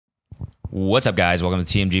What's up, guys? Welcome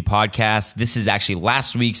to TMG Podcast. This is actually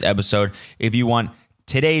last week's episode. If you want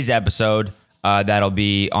today's episode, that'll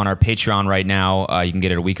be on our Patreon right now. You can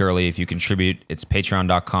get it a week early if you contribute. It's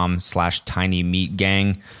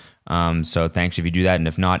patreon.com/tinymeatgang. So thanks if you do that. And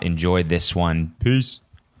if not, enjoy this one. Peace.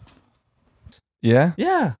 Yeah?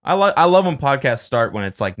 Yeah. I love when podcasts start when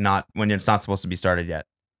it's like when it's not supposed to be started yet.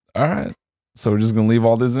 All right. So we're just going to leave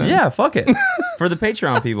all this in? Yeah, fuck it. For the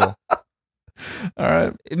Patreon people. All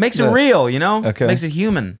right. It makes it real, you know? Okay. Makes it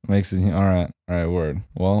human. Makes it all right. All right, word.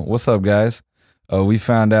 Well, what's up, guys? We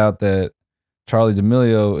found out that Charlie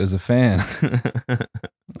D'Amelio is a fan.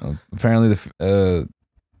 Apparently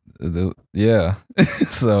yeah.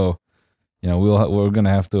 So, you know, we're going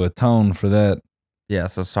to have to atone for that. Yeah,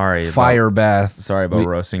 so sorry. Fire bath. Sorry about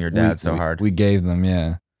roasting your dad so hard. We gave them,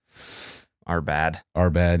 yeah. Our bad.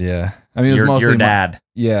 Our bad, yeah. I mean, it was mostly your dad.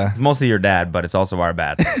 Yeah. It's mostly your dad, but it's also our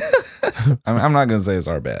bad. I'm not going to say it's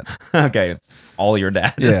our bad. Okay, it's all your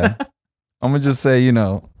dad. Yeah. I'm going to just say, you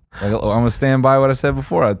know, like, I'm going to stand by what I said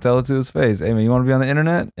before. I tell it to his face. Hey, man, you want to be on the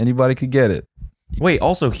internet? Anybody could get it. Wait,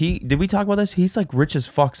 also, did we talk about this? He's like rich as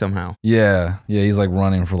fuck somehow. Yeah. Yeah, he's like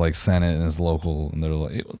running for like Senate in his local, and they're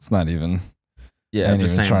like, it's not even. Yeah, I'm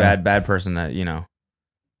just saying bad person that, you know,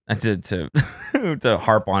 to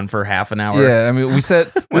harp on for half an hour. Yeah, I mean, we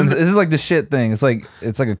said this is like the shit thing. It's like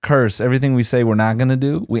a curse. Everything we say we're not gonna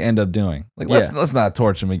do, we end up doing. Like let's not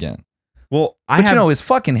torch him again. Well, you know, his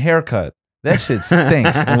fucking haircut, that shit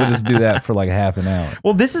stinks, and we'll just do that for like half an hour.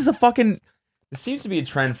 Well, this seems to be a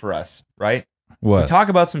trend for us, right? What? We talk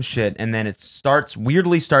about some shit, and then it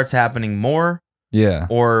weirdly starts happening more. Yeah.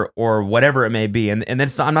 Or whatever it may be. And then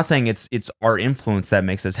I'm not saying it's our influence that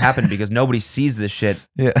makes this happen because nobody sees this shit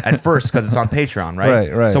at first because it's on Patreon,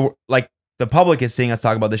 right? Right. So like the public is seeing us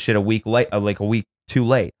talk about this shit a week late, like a week too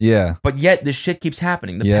late. Yeah. But yet this shit keeps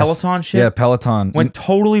happening. The Peloton shit. Yeah, Peloton went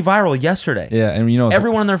totally viral yesterday. Yeah, and you know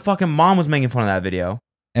everyone and their fucking mom was making fun of that video.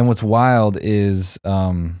 And what's wild is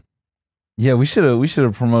yeah, we should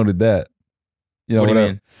have promoted that. You know what do you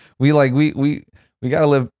mean? We gotta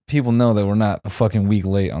let people know that we're not a fucking week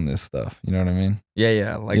late on this stuff. You know what I mean?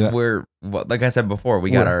 Yeah. Like like I said before,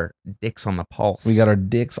 we got our dicks on the pulse. We got our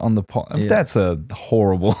dicks on the pulse. Yeah. That's a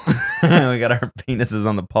horrible. We got our penises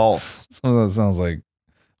on the pulse. That sounds like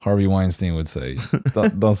Harvey Weinstein would say.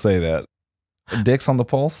 Don't say that. Dicks on the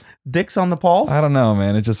pulse? Dicks on the pulse? I don't know,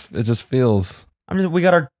 man. It just feels.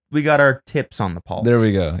 We got our tips on the pulse. There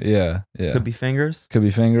we go. Yeah. Could be fingers. Could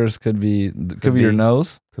be fingers. Could be your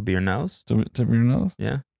nose. Could be your nose. Tip of your nose.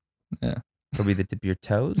 Yeah. Yeah. Could be the tip of your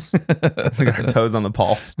toes. We got our toes on the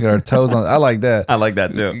pulse. We got our toes on. I like that. I like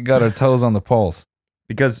that too. We got our toes on the pulse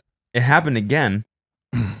because it happened again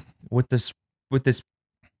with this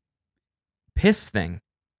piss thing.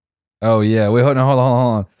 Oh yeah. Wait. Hold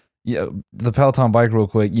on. Yeah. The Peloton bike, real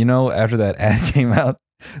quick. You know, after that ad came out,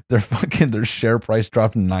 their share price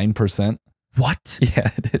dropped 9%. What? Yeah,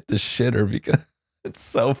 it hit the shitter because it's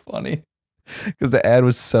so funny. Because the ad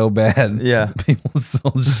was so bad. Yeah. People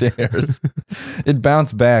sold shares. It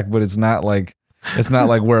bounced back, but it's not like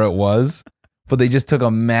where it was. But they just took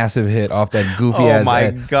a massive hit off that goofy ass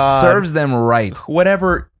ad. Oh my God. Serves them right.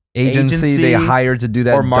 Whatever agency they hired to do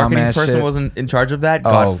that or marketing dumbass person shit wasn't in charge of that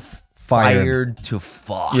got fired to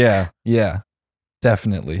fuck. Yeah.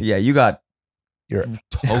 Definitely. Yeah, you're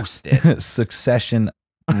toasted. Succession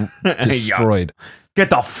destroyed. Get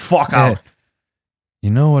the fuck out. You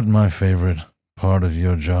know what my favorite part of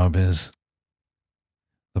your job is?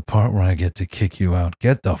 The part where I get to kick you out.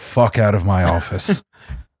 Get the fuck out of my office.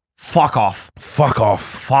 Fuck off. Fuck off.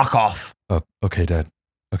 Fuck off. Okay, Dad.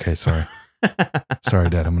 Okay, sorry. Sorry,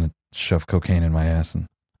 Dad. I'm going to shove cocaine in my ass and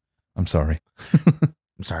I'm sorry.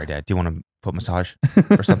 I'm sorry, Dad. Do you want a foot massage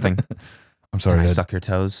or something? I'm sorry, Can I Dad. suck your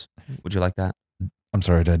toes? Would you like that? I'm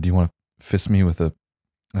sorry, Dad. Do you want to fist me with a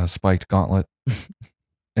spiked gauntlet?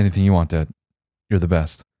 Anything you want, Dad. You're the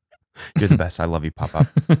best. You're the best. I love you, Papa.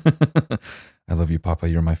 I love you, Papa.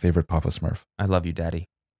 You're my favorite Papa Smurf. I love you, Daddy.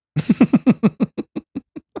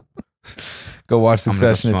 Go watch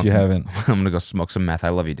Succession if you haven't. I'm going to go smoke some meth. I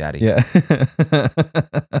love you, Daddy. Yeah.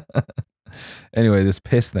 Anyway, this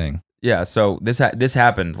piss thing. Yeah, so this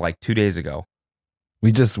happened like 2 days ago.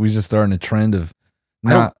 We just starting a trend of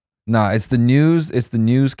it's the news. It's the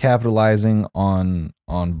news capitalizing on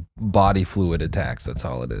body fluid attacks. That's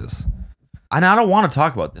all it is. And I don't want to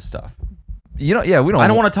talk about this stuff. You know, yeah, we don't. I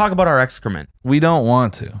don't want to talk about our excrement. We don't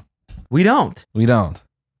want to. We don't. We don't.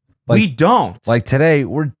 We don't. Like today,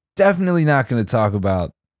 we're definitely not going to talk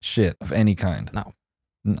about shit of any kind. No.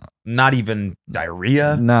 No. Not even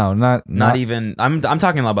diarrhea. No, not even. I'm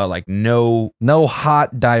talking about like no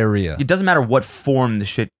hot diarrhea. It doesn't matter what form the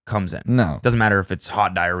shit comes in. No, it doesn't matter if it's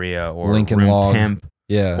hot diarrhea or Lincoln room log. temp.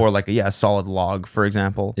 Yeah, or like a solid log, for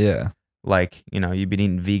example. Yeah, like you've been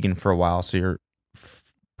eating vegan for a while, so your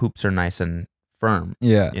poops are nice and firm.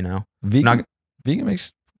 Yeah, vegan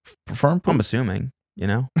makes firm poop. I'm assuming. I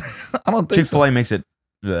don't think Chick-fil-A makes it.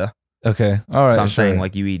 Bleh. Okay, all right. So I'm saying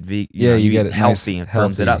like you eat vegan. You get eat it healthy nice, and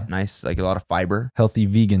firms it up nice, like a lot of fiber. Healthy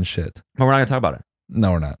vegan shit. But we're not gonna talk about it.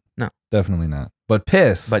 No, we're not. No, definitely not. But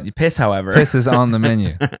piss. But piss, however, piss is on the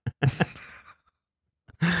menu.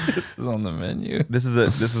 This is on the menu. This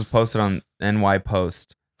is posted on NY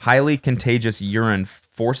Post. Highly contagious urine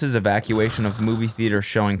forces evacuation of movie theater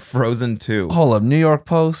showing Frozen 2. Hold up, New York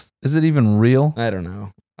Post? Is it even real? I don't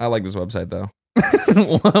know. I like this website though.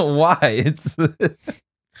 Why? It's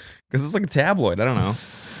because it's like a tabloid. I don't know.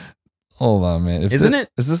 Hold on, man. Isn't it?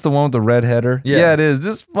 Is this the one with the red header? Yeah, it is.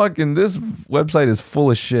 This website is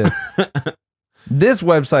full of shit. This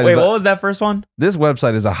website Wait, what was that first one? This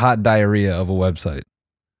website is a hot diarrhea of a website.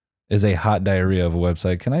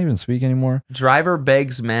 Can I even speak anymore? Driver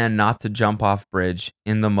begs man not to jump off bridge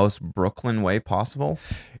in the most Brooklyn way possible.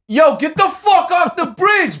 Yo, get the fuck off the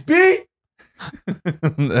bridge, B!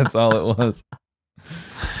 That's all it was.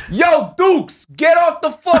 Yo, Dukes, get off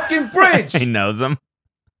the fucking bridge! He knows him.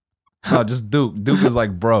 No, just Duke. Duke is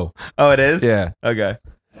like bro. Oh, it is? Yeah. Okay.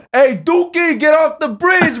 Hey, Dookie, get off the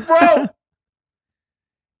bridge, bro!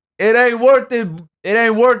 It ain't worth it. It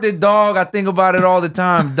ain't worth it, dog. I think about it all the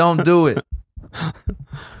time. Don't do it.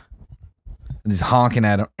 He's honking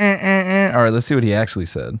at him. All right, let's see what he actually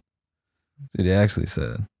said.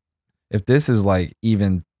 If this is like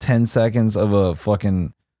even 10 seconds of a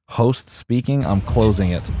fucking host speaking, I'm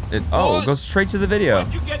closing it. It goes straight to the video.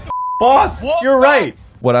 Boss, you're right.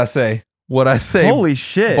 What I say? Holy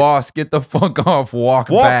shit. Boss, get the fuck off. Walk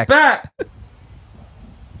back.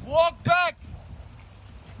 Walk back.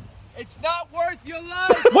 It's not worth your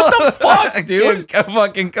life. What the fuck, dude? Come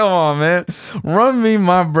on, man. Run me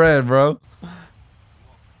my bread, bro.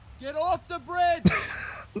 Get off the bridge.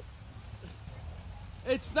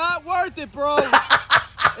 It's not worth it, bro.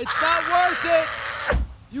 It's not worth it.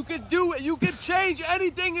 You can do it. You can change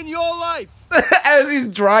anything in your life. As he's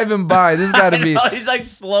driving by, this got to be. He's like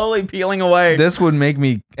slowly peeling away. This would make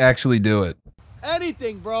me actually do it.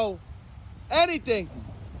 Anything, bro. Anything.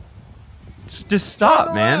 Just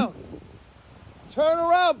stop, man. Turn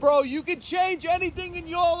around, bro. You can change anything in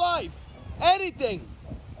your life. Anything.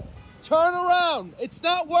 Turn around. It's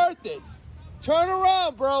not worth it. Turn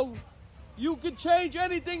around, bro. You can change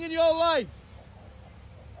anything in your life.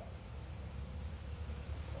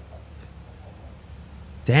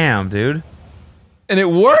 Damn, dude. And it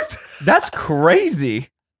worked? That's crazy.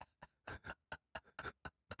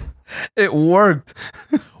 It worked.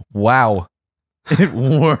 Wow. It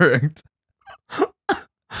worked.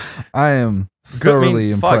 I am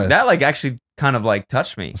thoroughly impressed. Fuck, that like actually kind of like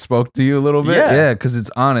touched me. Spoke to you a little bit? Yeah, because it's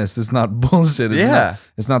honest. It's not bullshit.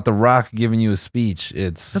 It's not The Rock giving you a speech.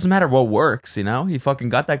 Doesn't matter what works, He fucking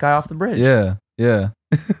got that guy off the bridge. Yeah. Yeah,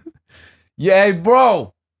 hey,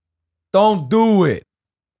 bro. Don't do it.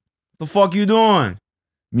 The fuck you doing?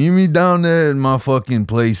 Meet me down there at my fucking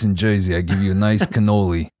place in Jersey. I give you a nice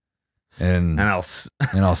cannoli. And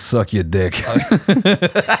I'll suck your dick.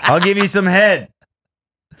 I'll give you some head.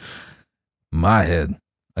 My head.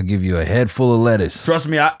 I'll give you a head full of lettuce. Trust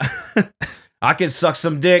me, I can suck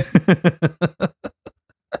some dick.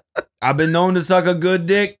 I've been known to suck a good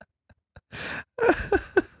dick.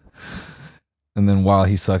 And then while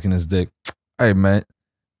he's sucking his dick, hey, man.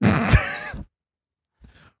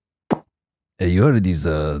 Hey, you heard of these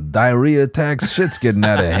diarrhea attacks? Shit's getting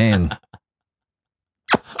out of hand.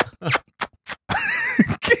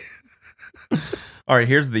 All right,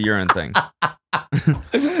 here's the urine thing.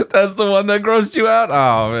 That's the one that grossed you out?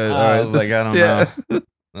 Oh, man. I was like, I don't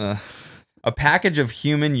know. A package of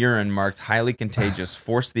human urine marked highly contagious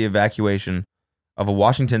forced the evacuation of a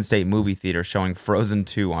Washington State movie theater showing Frozen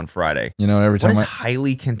 2 on Friday. Every time what is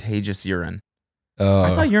highly contagious urine?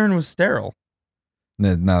 I thought urine was sterile.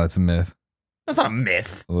 No, that's a myth. That's not a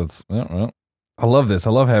myth. Well, I love this. I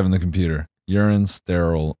love having the computer. Urine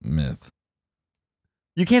sterile myth.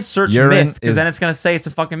 You can't search myth because then it's going to say it's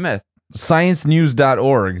a fucking myth.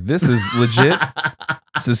 Sciencenews.org. This is legit.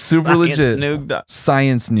 This is super legit.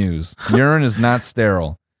 Science News. Urine is not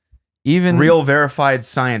sterile. Even real verified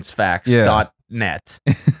science facts.net.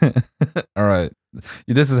 All right.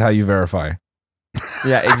 This is how you verify.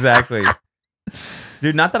 Yeah, exactly.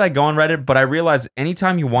 Dude, not that I go on Reddit, but I realize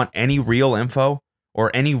anytime you want any real info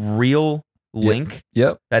or any real link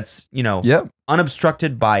Yep. that's, Yep.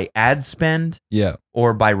 unobstructed by ad spend Yeah.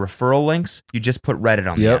 or by referral links, you just put Reddit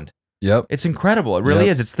on the Yep. end. Yep. It's incredible. It really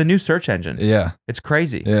Yep. is. It's the new search engine. Yeah. It's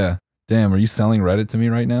crazy. Yeah. Damn, are you selling Reddit to me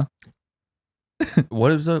right now?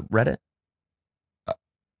 What is a Reddit?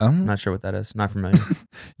 I'm not sure what that is. Not familiar.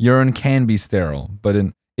 Urine can be sterile, but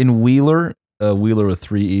in Wheeler, Wheeler with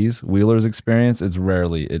 3 E's, Wheeler's experience, it's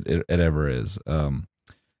rarely it ever is. A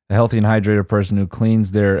healthy and hydrated person who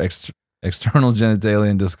cleans their external genitalia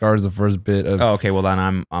and discards the first bit of Oh, okay. Well, then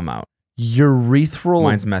I'm out. urethral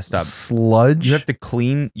Mine's messed up. sludge. You have to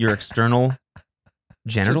clean your external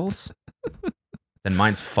genitals? Then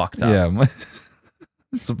mine's fucked up. Yeah,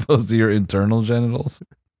 as opposed to your internal genitals.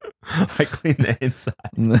 I clean the inside.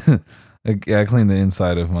 I clean the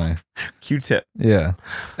inside of my Q-tip. Yeah.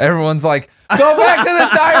 Everyone's like, go back to the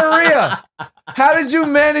diarrhea. How did you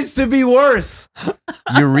manage to be worse?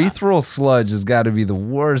 Urethral sludge has got to be the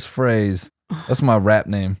worst phrase. That's my rap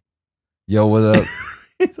name. Yo, what up?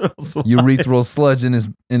 Urethral sludge in his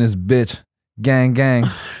bitch. Gang, gang.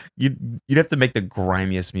 You'd have to make the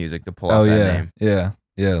grimiest music to pull out Oh, that yeah. name. Yeah.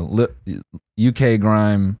 Yeah. UK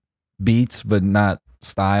grime beats, but not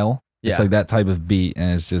style. It's Yeah. like that type of beat,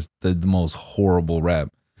 and it's just the most horrible rap.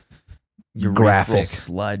 Urethral Graphic.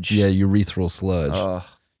 sludge. Yeah, urethral sludge. Ugh.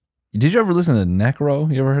 Did you ever listen to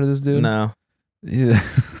Necro? You ever heard of this dude? No. Yeah.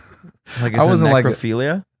 Like, I wasn't like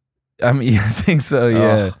necrophilia? I mean, I think so.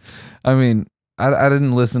 Yeah. I mean, I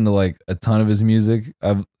didn't listen to like a ton of his music.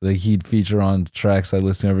 Like he'd feature on tracks I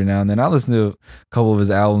listen to every now and then. I listen to a couple of his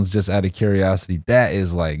albums just out of curiosity. That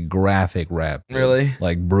is like graphic rap. Dude. Really?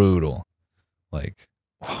 Like brutal. Like.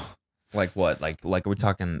 Like what? Like are we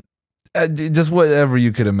talking? Just whatever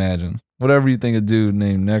you could imagine. Whatever you think a dude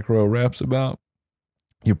named Necro raps about,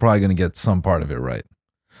 you're probably gonna get some part of it right.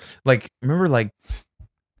 Like, remember like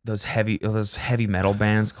those heavy metal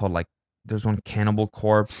bands called like there's one Cannibal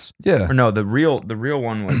Corpse. Yeah. Or no, the real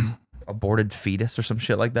one was Aborted Fetus or some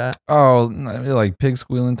shit like that. Oh, like pig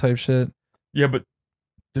squealing type shit. Yeah, but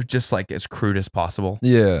they're just like as crude as possible.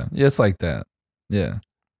 Yeah, it's like that. Yeah.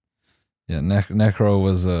 Necro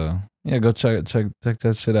was go check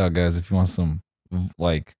that shit out, guys, if you want some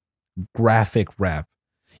like graphic rap.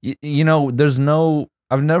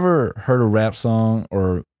 I've never heard a rap song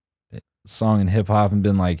or song in hip hop and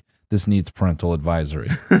been like, this needs parental advisory.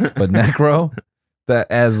 But Necro, that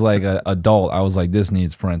as like an adult, I was like, this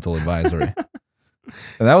needs parental advisory.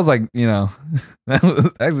 And that was like, that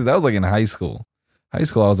was like in high school. High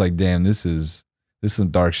school, I was like, damn, this is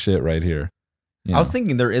some dark shit right here. I was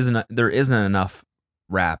thinking there isn't enough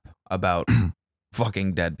rap about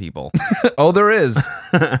fucking dead people. Oh, there is.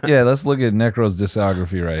 Yeah, let's look at Necro's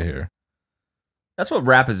discography right here. That's what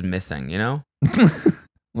rap is missing,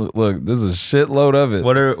 Look, there's a shitload of it.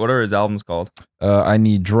 What are his albums called? I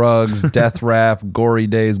Need Drugs, Death Rap, Gory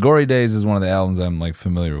Days. Gory Days is one of the albums I'm like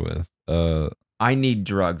familiar with. I Need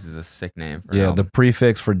Drugs is a sick name for an the album.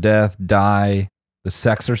 prefix for death, die, The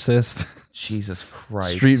Sexorcist. Jesus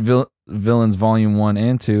Christ. Street Villains Volume 1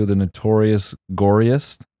 and 2, The Notorious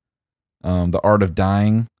Goriest, The Art of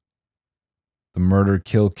Dying, the Murder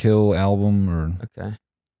Kill album, Okay.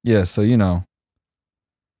 Yeah, so he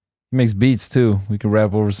makes beats too. We can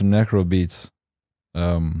rap over some Necro beats.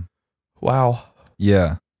 Wow.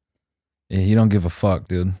 Yeah, he don't give a fuck,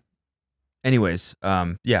 dude. Anyways,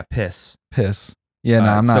 piss. Yeah,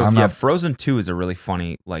 no, I'm not. Frozen 2 is a really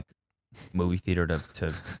funny like movie theater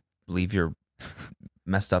to leave your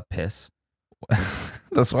messed up piss.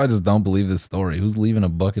 That's why I just don't believe this story. Who's leaving a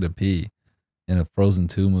bucket of pee in a Frozen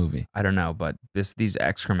 2 movie? I don't know, but these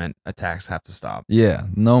excrement attacks have to stop. Yeah,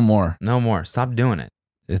 no more. No more. Stop doing it.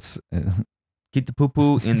 It's Keep the poo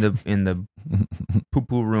poo in the poo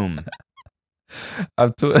poo room.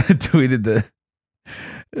 I've tweeted that.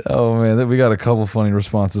 Oh man, we got a couple funny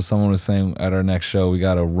responses. Someone was saying at our next show we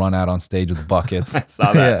got to run out on stage with buckets. I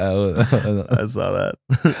saw that. Yeah, I saw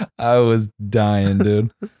that. I was dying,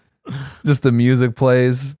 dude. Just the music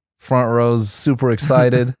plays, front rows super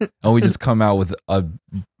excited, and we just come out with a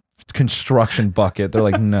construction bucket. They're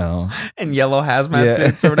like, no. And yellow hazmat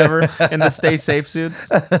suits or whatever, and the stay safe suits.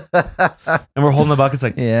 And we're holding the buckets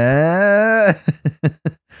like, yeah.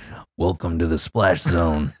 Welcome to the splash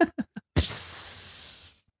zone.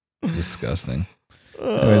 Disgusting.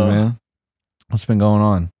 Anyways, man, what's been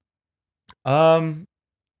going on?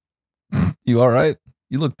 You all right?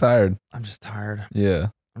 You look tired. I'm just tired. Yeah.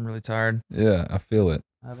 I'm really tired. Yeah, I feel it.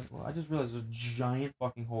 I just realized there's a giant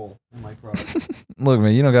fucking hole in my crotch. Look,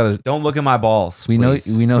 man, you don't gotta. Don't look at my balls. We please.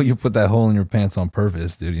 know you put that hole in your pants on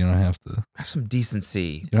purpose, dude. You don't have to. Have some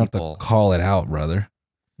decency. You don't people. have to call it out, brother.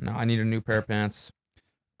 No, I need a new pair of pants.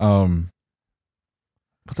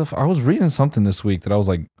 What I was reading something this week that I was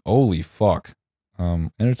like, holy fuck.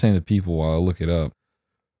 Entertain the people while I look it up.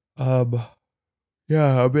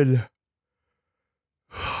 Yeah, I've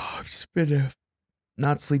just been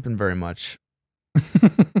not sleeping very much.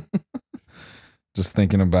 Just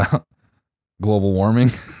thinking about global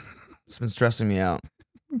warming. It's been stressing me out,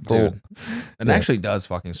 Global- dude. It Yeah. actually does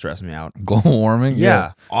fucking stress me out. Global warming?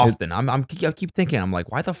 Yeah, often. I keep thinking, I'm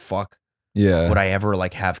like, why the fuck Yeah. would I ever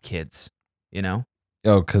like have kids? You know?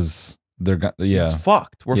 Oh, because they're yeah. It's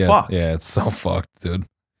fucked. We're yeah, fucked. Yeah, it's so fucked, dude.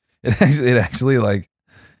 It actually like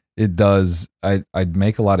it does. I'd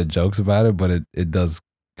make a lot of jokes about it, but it does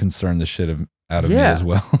concern the shit out of me Yeah. as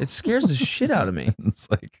well. It scares the shit out of me. It's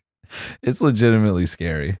like it's legitimately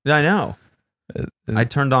scary. I know. It- I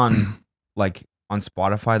turned on like on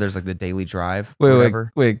Spotify. There's like the Daily Drive. wait, or wait,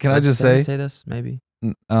 whatever. wait. Can I just Did I say? say this? Maybe.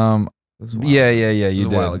 It was a while Yeah, ago. yeah. It You was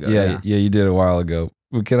did. a while ago, yeah, yeah. you did a while ago.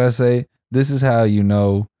 But can I say this is how you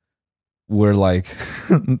know we're like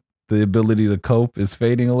the ability to cope is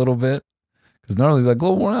fading a little bit? Because normally, like,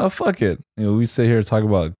 global warming, oh, fuck it. You know, we sit here and talk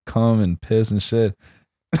about cum and piss and shit.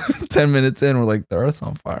 10 minutes in, we're like, the earth's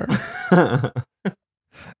on fire.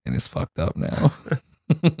 And it's fucked up now.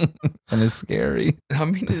 And it's scary. I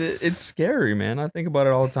mean, it's scary, man. I think about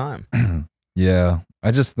it all the time. Yeah.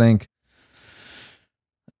 I just think,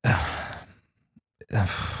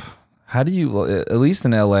 how do you, at least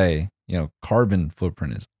in LA, you know, carbon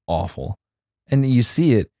footprint is awful. And you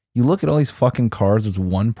see it. You look at all these fucking cars, there's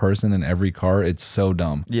one person in every car. It's so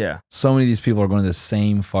dumb. Yeah. So many of these people are going to the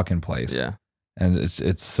same fucking place. Yeah. And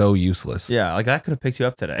it's so useless. Yeah. Like I could have picked you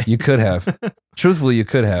up today. You could have. Truthfully, you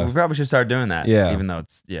could We have. probably should start doing that. Yeah. Even though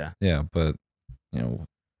it's, yeah. Yeah, but, you know,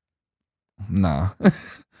 nah.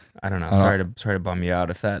 I don't know. I Sorry to bum you out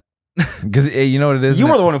if that. Because you know what it is? You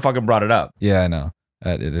were the one who fucking brought it up. Yeah, I know.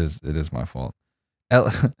 It is my fault.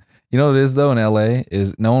 You know what it is though in LA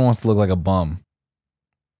is no one wants to look like a bum.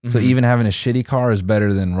 So Mhm. even having a shitty car is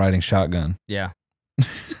better than riding shotgun. Yeah.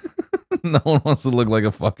 No one wants to look like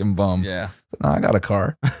a fucking bum. Yeah. No, I got a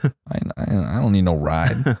car. I don't need no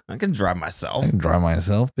ride. I can drive myself. I can drive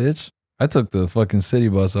myself, bitch. I took the fucking city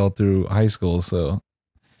bus all through high school, so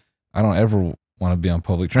I don't ever want to be on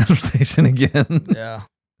public transportation again. Yeah.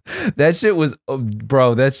 That shit was,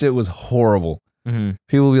 bro, that shit was horrible. Mm-hmm.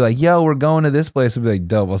 People will be like, yo, we're going to this place. I'll be like,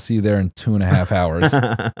 dope, I'll see you there in 2.5 hours.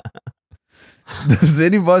 The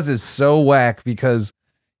city bus is so whack because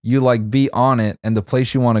you like be on it and the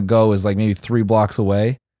place you want to go is like maybe 3 blocks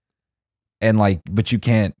away. And like, but you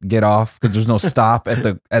can't get off because there's no stop at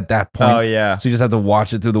that point. Oh yeah. So you just have to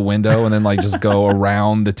watch it through the window and then like just go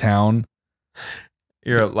around the town.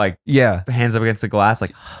 You're like Yeah. hands up against the glass,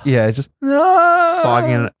 like Yeah. It's just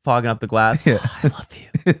fogging up the glass. Yeah. I love you.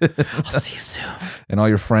 I'll see you soon. And all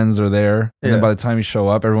your friends are there. And Yeah. then by the time you show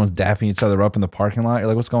up, everyone's dapping each other up in the parking lot. You're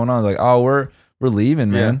like, what's going on? They're like, oh, we're leaving,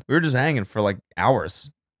 man. Yeah. We were just hanging for like hours.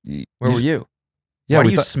 Y- Where you- were you? Yeah, Why do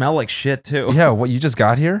we you thought- smell like shit too? Yeah, what, you just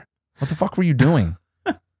got here? What the fuck were you doing?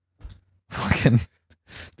 Fucking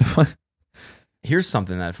Here's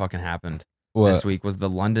something that fucking happened what? this week was the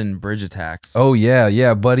London bridge attacks. Oh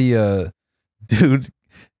yeah, buddy. Dude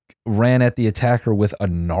ran at the attacker with a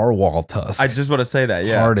narwhal tusk. I just want to say that.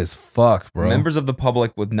 Yeah. Hard as fuck, bro. Members of the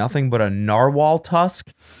public with nothing but a narwhal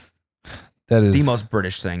tusk, That is the most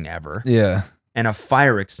British thing ever, Yeah, and a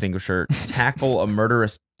fire extinguisher tackle a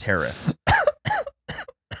murderous terrorist.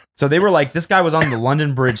 So they were like, this guy was on the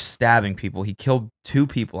London Bridge stabbing people. He killed 2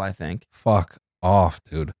 people, I think. fuck off,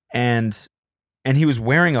 dude. And he was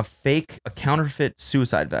wearing a counterfeit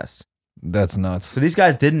suicide vest. That's nuts. So these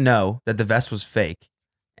guys didn't know that the vest was fake.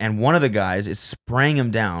 And one of the guys is spraying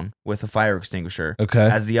him down with a fire extinguisher Okay,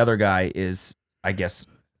 as the other guy is, I guess,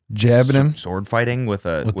 jabbing him sword fighting with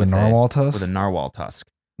with the narwhal tusk. with a narwhal tusk.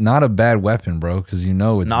 Not a bad weapon, bro, because you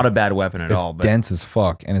know it's Not a bad weapon at it's all, but dense as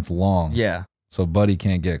fuck and it's long. yeah. So buddy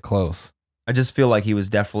can't get close. I just feel like he was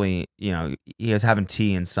definitely, he was having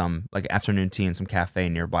tea in some like afternoon tea in some cafe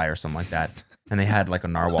nearby or something like that, and they had like a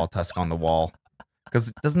narwhal tusk on the wall. Because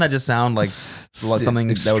doesn't that just sound like something that would be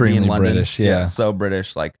in Extremely London? British, yeah. So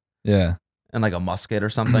British, like, Yeah. and like a musket or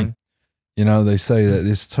something. You know, they say that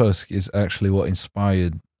this tusk is actually what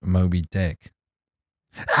inspired Moby Dick.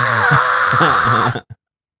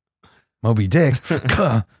 Moby Dick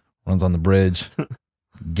runs on the bridge.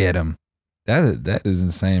 Get him. That is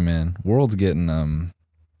insane, man. World's getting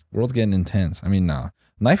intense. I mean, nah.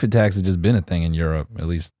 Knife attacks have just been a thing in Europe, at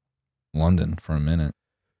least London for a minute.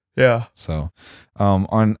 Yeah. So,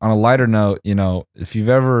 on a lighter note, you know, if you've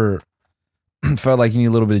ever felt like you need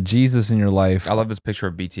a little bit of Jesus in your life. I love this picture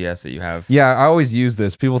of BTS that you have. Yeah, I always use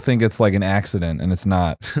this. People think it's like an accident, and it's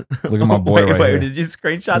not. Look at my boy right here. Did you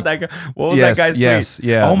screenshot that guy? What was Yes, that guy's yes, tweet?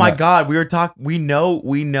 yeah, Oh my no. God, we were talking. We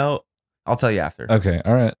know. I'll tell you after. Okay,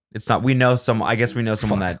 all right. It's not. We know some. I guess we know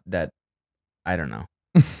someone Fuck. that. I don't know.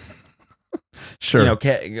 Sure. You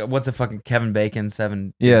know, what the fucking Kevin Bacon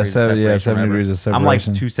 7. Yeah, degrees of 7 separation, degrees of separation. I'm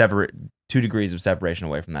like 2 degrees of separation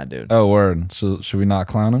away from that dude. Oh, word. So, should we not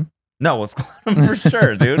clown him? No, let's clown him for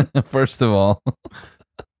sure, dude. First of all,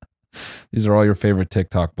 these are all your favorite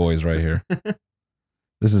TikTok boys right here.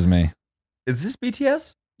 This is me. Is this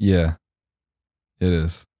BTS? Yeah, it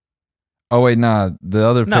is. Oh wait, nah. The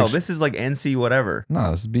other No, picture- this is like NC whatever.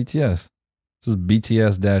 No, this is BTS. This is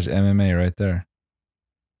BTS-MMA right there.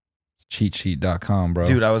 Cheatsheet.com, bro.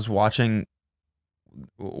 Dude, I was watching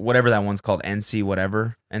whatever that one's called, NC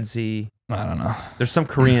whatever. NC. I don't know. There's some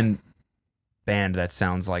Korean band that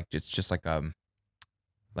sounds like it's just like a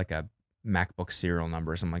MacBook serial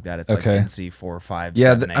number or something like that. It's Okay. like NC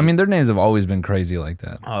 457. Yeah, I mean, their names have always been crazy like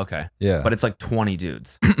that. Oh, okay. Yeah. But it's like 20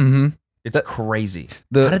 dudes. Mhm. It's That- crazy.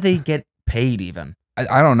 the- How did they get paid even?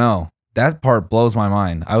 I don't know. That part blows my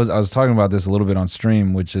mind. I was talking about this a little bit on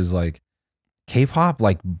stream, which is like K-pop,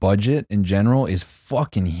 like budget in general is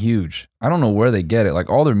fucking huge. I don't know where they get it. Like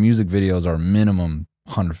all their music videos are minimum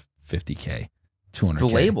 150K, 200K. It's the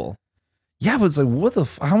label. Yeah, but it's like what the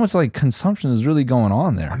how much like consumption is really going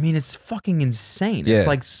on there? I mean, it's fucking insane. Yeah.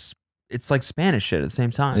 It's like Spanish shit at the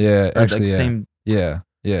same time. Yeah, Or, actually, like yeah. same.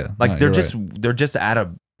 Yeah. Like No, they're you're they're just at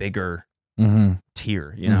a bigger right. Mhm.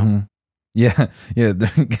 tier, you know. Mhm. Yeah. Yeah,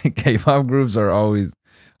 the K-pop groups are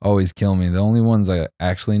always kill me. The only ones I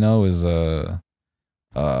actually know is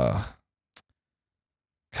God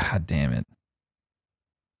damn it.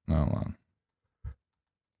 No, hold on.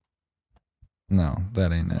 No,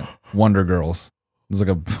 that ain't it. Wonder Girls. It's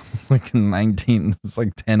like like 19. It's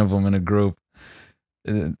like 10 of them in a group.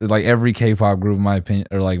 Like every K-pop group, in my opinion,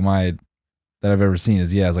 or like that I've ever seen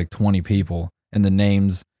is it's like 20 people, and the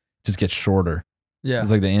names just get shorter. Yeah.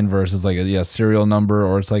 It's like the inverse is like a serial number,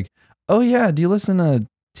 or it's like, oh yeah, do you listen to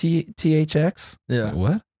THX? Yeah. Like,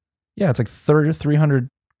 what? Yeah, it's like 300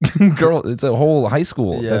 girl. It's a whole high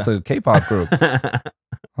school. Yeah. That's a K-pop group.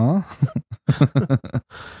 Huh?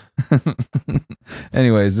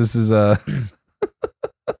 Anyways, this is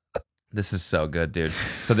This is so good, dude.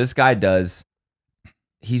 So this guy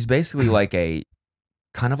he's basically like a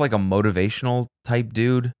kind of like a motivational type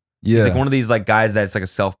dude. yeah, He's like one of these like guys that's like a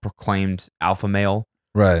self-proclaimed alpha male,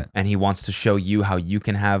 right, and he wants to show you how you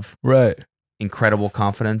can have right. incredible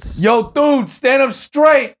confidence. Yo, dude, stand up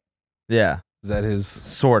straight. Yeah, Is that his?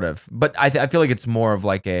 sort of. But I feel like it's more of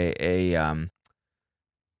like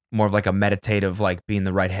more of like a meditative, like be in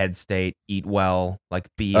the right head state, eat well, like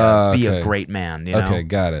be a Okay. great man, you know? Okay,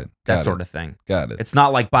 got it. That sort of thing. Got it. It's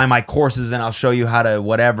not like buy my courses and I'll show you how to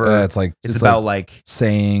whatever. It's like it's just about like like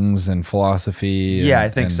sayings and philosophy. Yeah,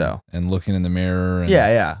 and- I think and- so. And looking in the mirror. And,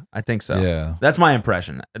 yeah, I think so. Yeah. That's my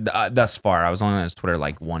impression thus far. I was only on his Twitter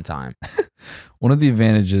like one time. One of the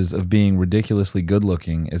advantages of being ridiculously good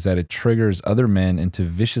looking is that it triggers other men into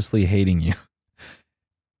viciously hating you.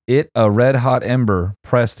 A red hot ember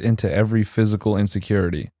pressed into every physical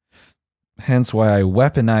insecurity. Hence why I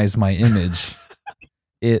weaponize my image.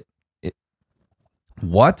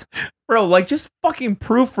 What? Bro, like just fucking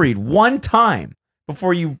proofread one time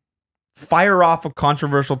before you fire off a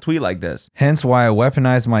controversial tweet like this. Hence why I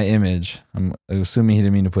weaponize my image. I'm assuming he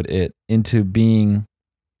didn't mean to put it into being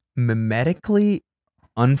Mimetically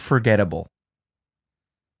unforgettable.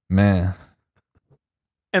 man.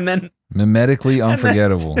 And then Mimetically and then-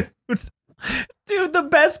 unforgettable. Dude, the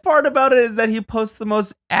best part about it is that he posts the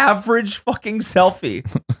most average fucking selfie.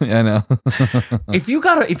 I know. If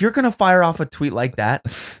you're gonna fire off a tweet like that,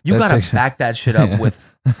 you That gotta picture- back that shit up Yeah. with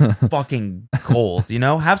fucking gold. You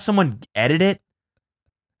know, have someone edit it.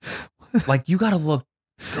 Like you gotta look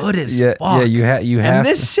good as yeah, fuck. yeah, you have and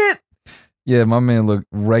this shit, yeah, my man looked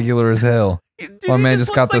regular as hell. dude, My he man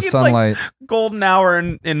just got looks the like it's like sunlight. golden hour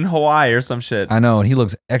in Hawaii or some shit. I know, and he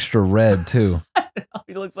looks extra red too.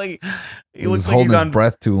 He looks like He was holding he's his on.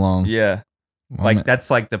 breath too long. Yeah, My like man- that's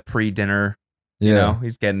like the pre-dinner. yeah. You know,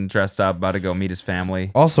 he's getting dressed up, about to go meet his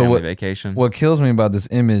family. Also, family what- vacation? What kills me about this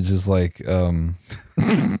image is like, is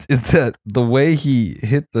that the way he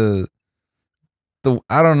hit the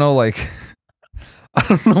I don't know, like, I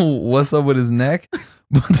don't know what's up with his neck,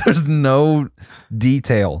 but there's no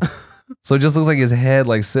detail. So it just looks like his head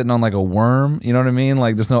like sitting on like a worm. You know what I mean?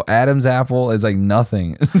 Like there's no Adam's apple. It's like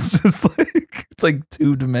nothing. It's just like it's like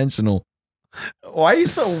 2-dimensional. Why are you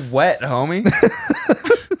so wet, homie?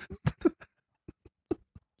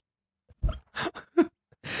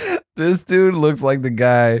 This dude looks like the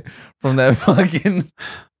guy from that fucking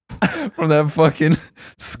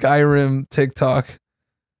Skyrim TikTok.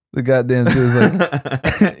 The goddamn dude is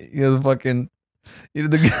like, the fucking,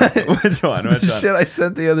 the guy. Which one? Which the one? shit I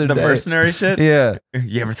sent the other The day. mercenary shit? Yeah.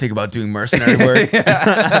 You ever think about doing mercenary work?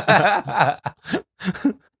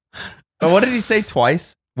 Oh, what did he say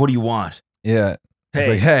twice? What do you want? Yeah. It's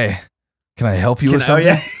Hey. like, hey, can I help you Can with I- oh,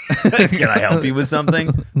 something? yeah. Can I help you with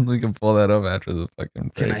something? We can pull that up after the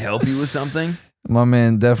fucking Can break. I help you with something? My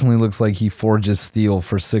man definitely looks like he forges steel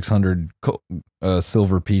for 600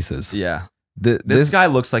 silver pieces. Yeah. This This guy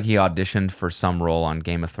looks like he auditioned for some role on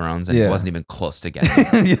Game of Thrones and he Yeah. wasn't even close to getting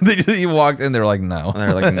it. he walked in, they're like, no.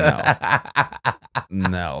 They're like, no.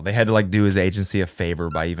 No. They had to like do his agency a favor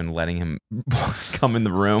by even letting him come in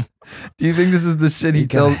the room. Do you think this is the shit he You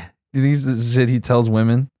tells? gotta- Do you think this is the shit he tells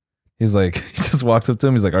women? He's like, he just walks up to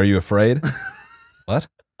him. He's like, "Are you afraid?" What?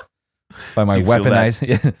 By my Do you feel that? weaponized?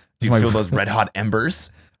 Yeah, Do you my feel those red hot embers?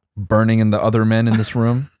 burning in the other men in this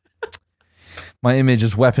room? My image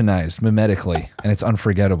is weaponized mimetically, and it's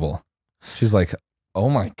unforgettable. She's like, "Oh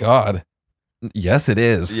my god, yes, it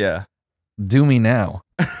is. Yeah. Do me now."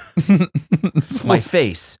 This My fool's-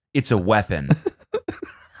 face, it's a weapon.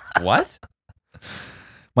 What?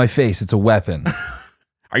 my face, it's a weapon.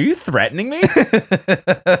 Are you threatening me?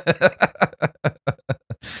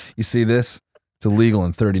 You see this? It's illegal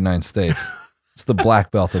in 39 states. It's the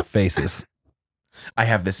black belt of faces. I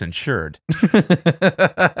have this insured.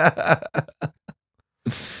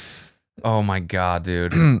 Oh my god,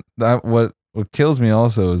 dude. That what kills me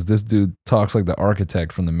also is this dude talks like the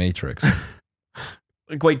architect from the Matrix.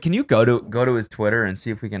 Like, wait, can you go to his Twitter and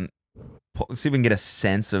see if we can get a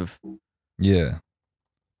sense of Yeah.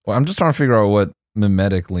 Well, I'm just trying to figure out what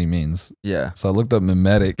mimetically means. yeah. So I looked up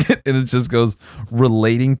mimetic and it just goes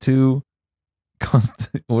relating to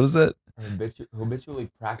what is that? Habitually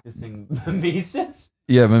practicing mimesis.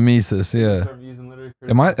 Yeah, mimesis, yeah.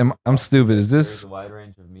 I'm stupid. Is this a wide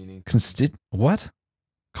range of meanings? what?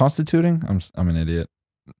 Constituting? I'm an idiot.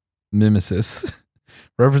 Mimesis.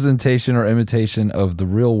 Representation or imitation of the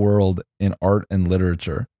real world in art and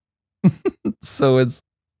literature. So it's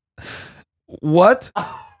what?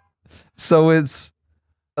 So it's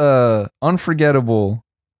unforgettable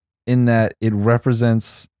in that it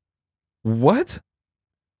represents what?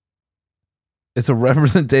 It's a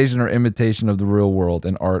representation or imitation of the real world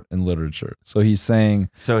in art and literature. So he's saying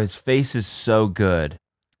So his face is so good.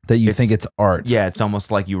 that you It's- think it's art. Yeah, it's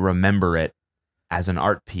almost like you remember it as an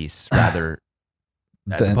art piece rather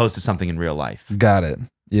as Then- opposed to something in real life. Got it.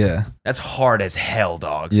 Yeah. That's hard as hell,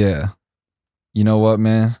 dog. Yeah. You know what,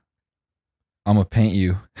 man? I'm going to paint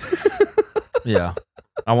you. Yeah.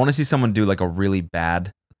 I want to see someone do like a really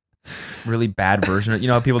bad version of, you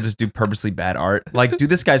know how people just do purposely bad art? Like, do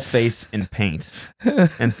this guy's face in paint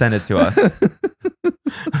and send it to us.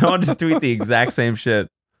 I want to just tweet the exact same shit.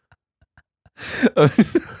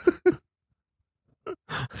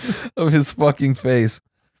 Of his fucking face.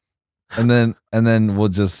 And then we'll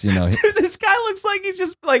just, you know, Dude, this guy looks like he's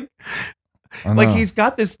just like I know. he's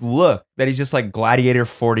got this look that he's just like Gladiator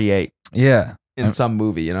 48 yeah. in some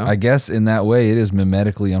movie, you know? I guess in that way it is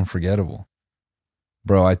mimetically unforgettable.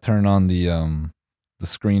 Bro, I turn on the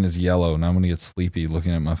screen is yellow and I'm going to get sleepy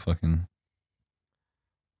looking at my fucking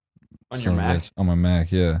On your son of a Mac? bitch. On my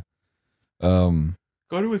Mac, yeah. Go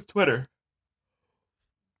to his Twitter.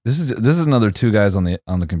 This is another two guys on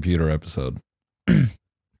the computer episode.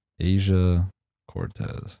 Asia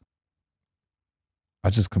Cortez. I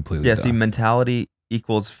just completely Yeah, died. see, mentality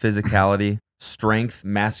equals physicality, strength,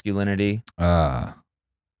 masculinity.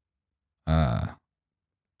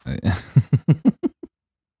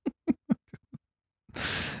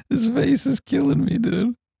 His face is killing me,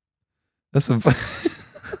 dude. That's a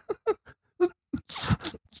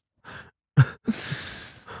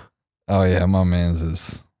Oh yeah, my man's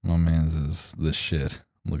is the shit.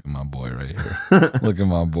 Look at my boy right here. Look at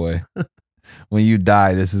my boy. When you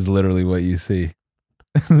die, this is literally what you see.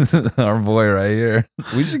 Our boy right here.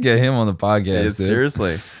 We should get him on the podcast, Yeah, dude.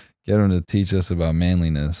 seriously. Get him to teach us about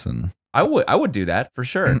manliness and I would do that for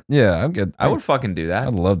sure. yeah, I would fucking do that.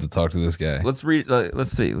 I'd love to talk to this guy. Let's read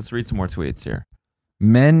some more tweets here.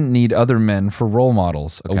 Men need other men for role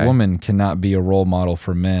models. Okay. A woman cannot be a role model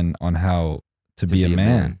for men on how to be a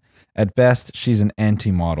man. At best, she's an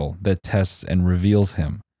anti-model that tests and reveals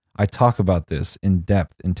him. I talk about this in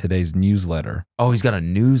depth in today's newsletter. Oh, he's got a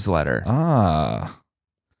newsletter. Oh,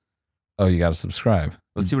 you got to subscribe.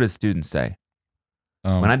 Let's see what his students say.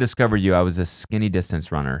 Um, When I discovered you, I was a skinny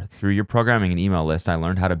distance runner. Through your programming and email list, I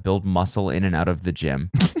learned how to build muscle in and out of the gym,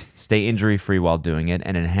 stay injury free while doing it,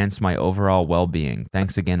 and enhance my overall well being.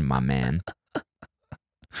 Thanks again, my man.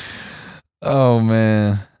 Oh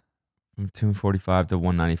man. From 245 to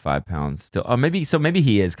 195 pounds. Still, maybe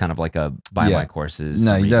he is kind of like a buy Yeah. my courses.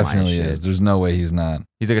 No, he read my definitely shit. is. There's no way he's not.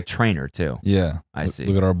 He's like a trainer too. Yeah. I see.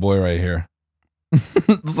 Look at our boy right here.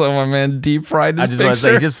 So my man deep fried his I just want to say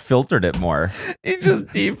picture. he just filtered it more. He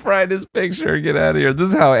just deep fried his picture. Get out of here. This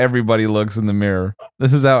is how everybody looks in the mirror.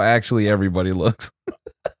 This is how actually everybody looks.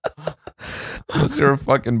 Unless you're a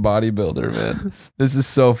fucking bodybuilder, man. This is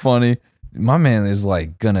so funny. My man is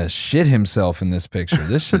like gonna shit himself in this picture.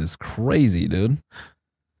 This shit is crazy, dude.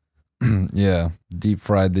 Yeah, deep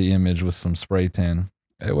fried the image with some spray tan.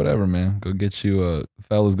 Hey, whatever, man. Go get you,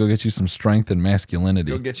 fellas. Go get you some strength and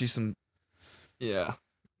masculinity. Go get you some. Yeah.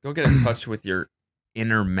 Go get in touch with your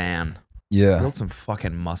inner man. Yeah, Build some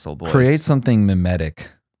fucking muscle, boys. create something mimetic.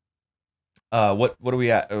 What are we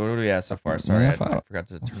at? What are we at so far? Sorry, Man, I if I- forgot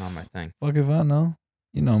to turn on my thing. Fuck if I know.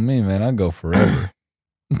 You know me, man. I go forever.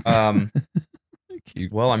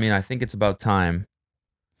 Keep- Well, I mean, I think it's about time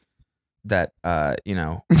that you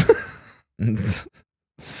know.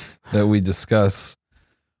 that we discuss.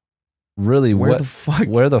 Really, Where what the fuck?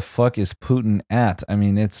 where the fuck is Putin at? I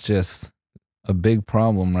mean, it's just a big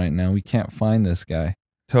problem right now. We can't find this guy.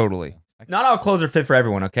 Totally. Not all clothes are fit for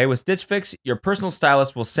everyone, okay? With Stitch Fix, your personal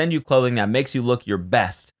stylist will send you clothing that makes you look your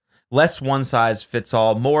best. Less one size fits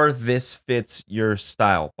all, more this fits your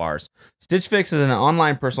style bars. Stitch Fix is an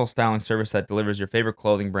online personal styling service that delivers your favorite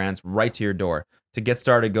clothing brands right to your door. To get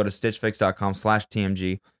started, go to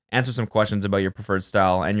stitchfix.com/TMG, answer some questions about your preferred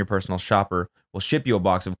style, and your personal shopper will ship you a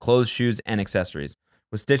box of clothes, shoes, and accessories.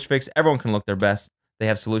 With Stitch Fix, everyone can look their best. They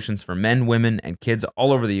have solutions for men, women, and kids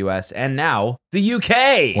all over the US and now the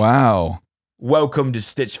UK. Wow. Welcome to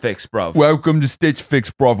Stitch Fix, bruv. Welcome to Stitch Fix,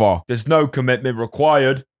 brother. There's no commitment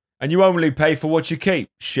required, and you only pay for what you keep.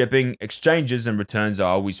 Shipping, exchanges, and returns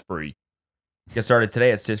are always free. Get started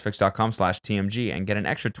today at stitchfix.com/TMG and get an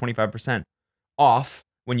extra 25% off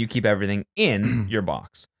when you keep everything in your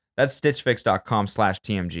box. That's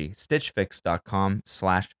stitchfix.com/TMG.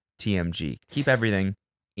 Stitchfix.com/TMG. Keep everything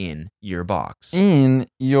in your box. In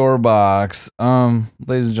your box.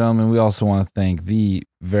 Ladies and gentlemen, we also want to thank the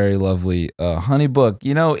very lovely Honeybook.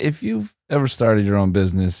 You know, if you've ever started your own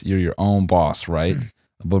business, you're your own boss, right?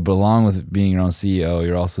 But along with being your own CEO,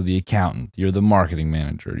 you're also the accountant, you're the marketing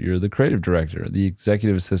manager, you're the creative director, the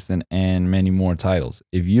executive assistant, and many more titles.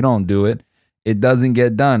 If you don't do it, it doesn't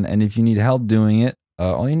get done. And if you need help doing it,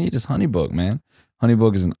 all you need is Honeybook, man.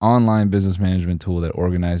 Honeybook is an online business management tool that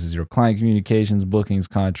organizes your client communications, bookings,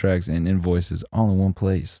 contracts, and invoices all in one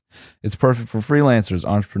place. It's perfect for freelancers,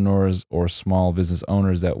 entrepreneurs, or small business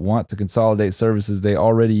owners that want to consolidate services they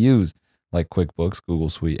already use, like QuickBooks, Google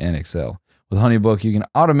Suite, and Excel. With Honeybook, you can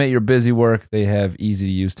automate your busy work. They have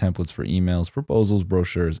easy-to-use templates for emails, proposals,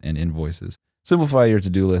 brochures, and invoices. Simplify your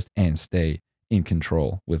to-do list and stay in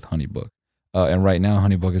control with Honeybook. And right now,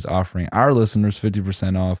 Honeybook is offering our listeners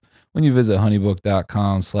 50% off when you visit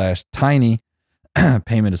honeybook.com/tiny.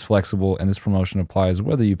 Payment is flexible, and this promotion applies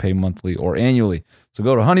whether you pay monthly or annually. So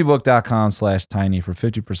go to honeybook.com/tiny for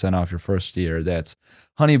 50% off your first year. That's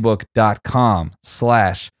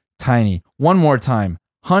honeybook.com/tiny. One more time,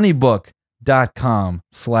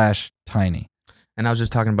 honeybook.com/tiny. And I was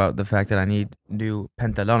just talking about the fact that I need new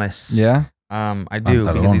pantalones. Yeah? I do,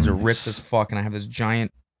 because these are Pantalones. ripped as fuck, and I have this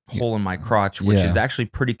giant hole in my crotch, which Yeah. is actually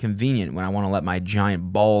pretty convenient when I want to let my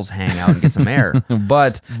giant balls hang out and get some air.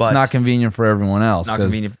 But it's not convenient for everyone else Not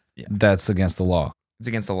because convenient. Yeah, that's against the law. it's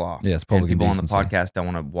against the law. Yeah, it's And public people on the indecency. podcast don't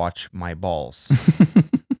want to watch my balls.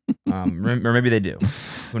 Or maybe they do.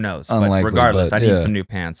 Who knows? Unlikely, but regardless, but I need yeah. some new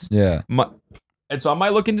pants. Yeah. And so I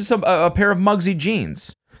might look into a pair of Muggsy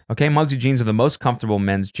jeans. Okay, Muggsy jeans are the most comfortable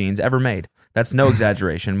men's jeans ever made. That's no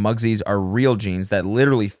exaggeration. Muggsy's are real jeans that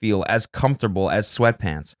literally feel as comfortable as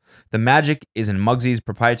sweatpants. The magic is in Muggsy's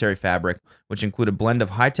proprietary fabric, which include a blend of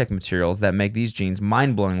high-tech materials that make these jeans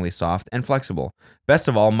mind-blowingly soft and flexible. Best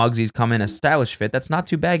of all, Muggsy's come in a stylish fit that's not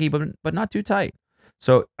too baggy, but not too tight.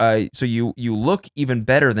 So you look even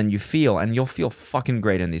better than you feel, and you'll feel fucking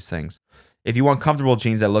great in these things. If you want comfortable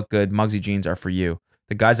jeans that look good, Muggsy jeans are for you.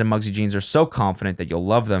 The guys at Muggsy jeans are so confident that you'll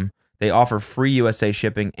love them. They offer free USA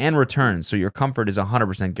shipping and returns, so your comfort is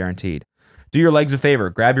 100% guaranteed. Do your legs a favor.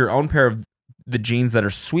 Grab your own pair of the jeans that are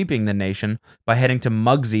sweeping the nation by heading to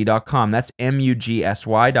Muggsy.com. That's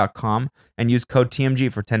MUGSY.com and use code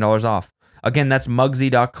TMG for $10 off. Again, that's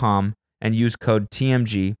Muggsy.com and use code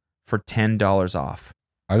TMG for $10 off.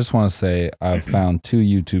 I just want to say I've found 2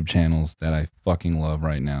 YouTube channels that I fucking love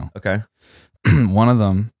right now. Okay. One of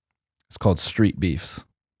them is called Street Beefs.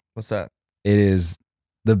 What's that? It is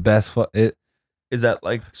the best. Is that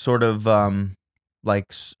like sort of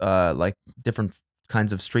like different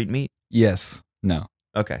kinds of street meat? Yes. No.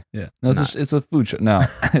 Okay. Yeah. No, it's a food show. No,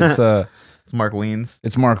 it's It's Mark Wiens.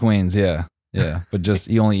 it's Mark Wiens. Yeah, yeah. But just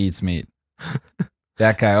he only eats meat.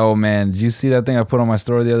 That guy. Oh man, did you see that thing I put on my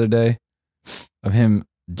story the other day of him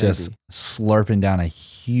just Maybe. slurping down a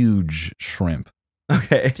huge shrimp?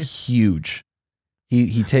 Okay. Huge.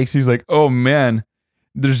 He takes. He's like, oh man,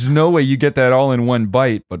 there's no way you get that all in one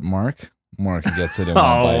bite. But Mark gets it in one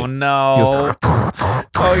bite. Oh no.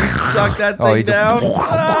 Oh, you sucked that Oh, he thing just- down.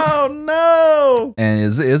 Oh no. And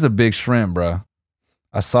it is a big shrimp, bro.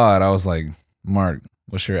 I saw it. I was like, Mark,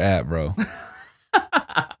 what's your at, bro?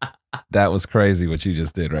 That was crazy what you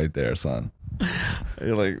just did right there, son.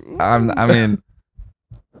 You're like, I mean,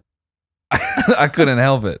 I couldn't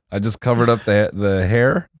help it. I just covered up the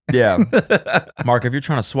hair. yeah. Mark, if you're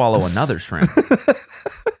trying to swallow another shrimp,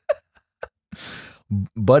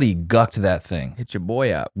 Buddy gucked that thing. hit your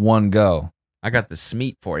boy up. One go. I got the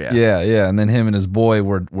smeat for you. Yeah. And then him and his boy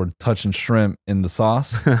were touching shrimp in the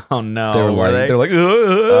sauce. Oh no. They were Were like, they?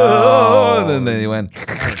 oh, and then he went,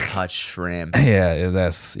 Never touch shrimp.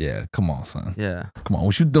 yeah. Come on, son. Yeah. Come on,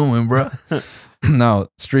 what you doing, bro? No,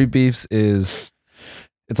 Street Beefs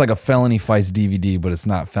it's like a felony fights DVD, but it's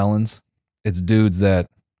not felons. It's dudes that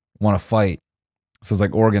want to fight. So it's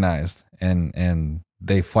like organized and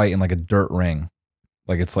they fight in like a dirt ring.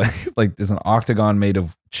 Like it's like there's an octagon made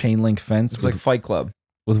of chain link fence It's with, like Fight Club.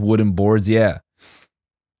 with wooden boards, yeah.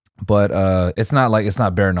 But it's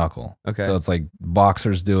not bare knuckle. Okay. So it's like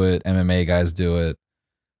boxers do it, MMA guys do it.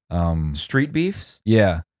 Street beefs?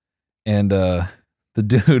 Yeah. And the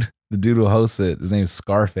dude who hosts it, his name is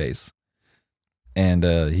Scarface. And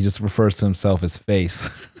he just refers to himself as Face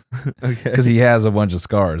Okay. because he has a bunch of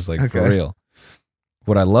scars, like for Okay. real.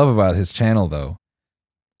 What I love about his channel though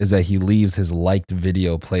is that he leaves his liked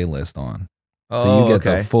video playlist on. So you get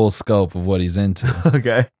the full scope of what he's into.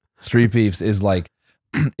 Okay. Street Beefs is like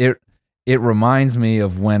it reminds me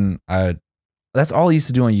of when that's all I used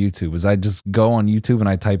to do on YouTube is I just go on YouTube and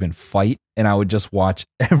I type in fight and I would just watch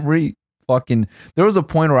every fucking there was a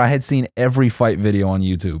point where I had seen every fight video on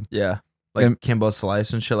YouTube. Yeah. Like And- Kimbo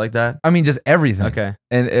Slice and shit like that? I mean just everything. Okay.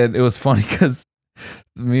 And it was funny because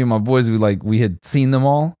me and my boys we had seen them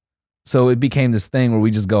all. So it became this thing where we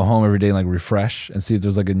just go home every day and like refresh and see if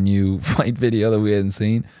there's like a new fight video that we hadn't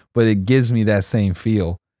seen. But it gives me that same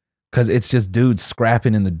feel because it's just dudes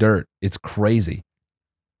scrapping in the dirt. It's crazy.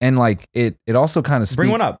 And like it also kind of Bring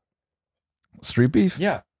one up. Street Beef?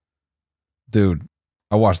 Yeah. Dude,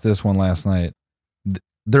 I watched this one last night.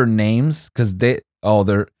 Their names, because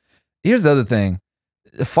here's the other thing.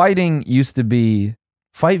 Fighting used to be,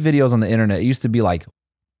 fight videos on the internet, it used to be like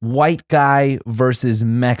white guy versus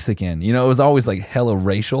Mexican. You know, it was always like hella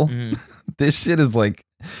racial. Mhm. This shit is like,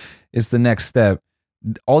 it's the next step.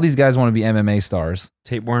 All these guys want to be MMA stars.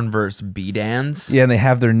 Tapeworm versus B-Dans? Yeah, and they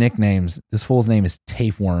have their nicknames. This fool's name is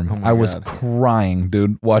Tapeworm. Oh my I was God. crying,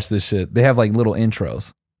 dude. Watch this shit. They have like little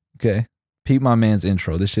intros. Okay. Peep my man's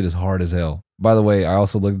intro. This shit is hard as hell. By the way, I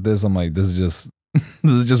also looked at this. I'm like, this is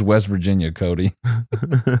just West Virginia, Cody.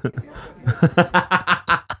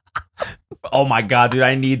 Oh my God, dude,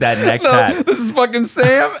 I need that neck tat. this is fucking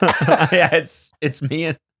Sam. Yeah, it's me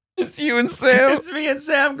and It's you and Sam. it's me and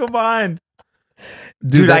Sam combined.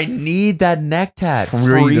 Dude, Dude, that- I need that neck tat.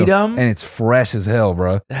 Freedom. Freedom. And it's fresh as hell,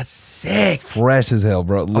 bro. That's sick. Fresh as hell,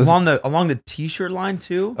 bro. Listen- Along the t-shirt line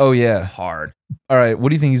too. oh, yeah. Hard. All right. What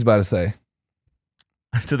do you think he's about to say?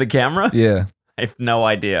 To the camera? Yeah. I have no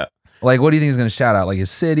idea. Like, what do you think he's going to shout out? Like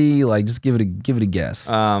his city? Like, just give it a guess.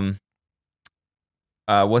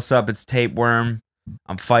 What's up? It's Tapeworm.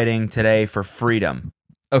 I'm fighting today for freedom.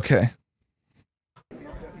 Okay.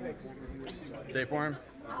 Tapeworm.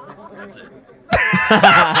 That's it.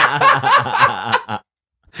 I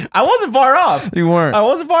wasn't far off. You weren't. I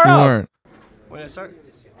wasn't far You off. weren't. When did I start?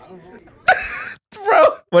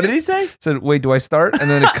 Bro. What did he say? Said, wait, do I start? And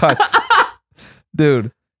then it cuts.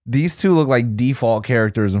 Dude, these two look like default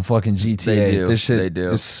characters in fucking GTA. They do. This shit They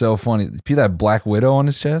do. is so funny. See that Black Widow on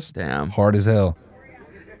his chest? Damn. Hard as hell.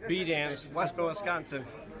 B-Dams, Westboro, Wisconsin.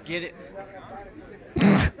 Get it?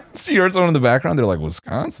 See, you heard someone in the background? They're like,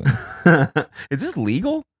 Wisconsin. Is this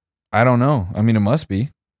legal? I don't know. I mean, it must be.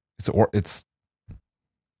 It's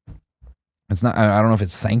not. I don't know if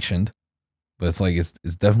it's sanctioned, but it's like it's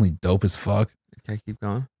definitely dope as fuck, Okay, keep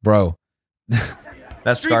going. bro.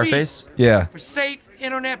 That's Street Scarface. Yeah. For safe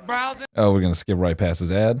internet browsing. Oh, we're gonna skip right past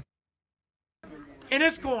his ad. In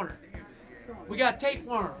this corner, we got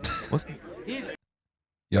Tapeworm. What's, He's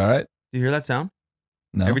You all right? do you hear that sound?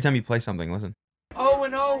 No. Every time you play something, listen.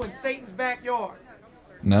 0-0 in Satan's backyard.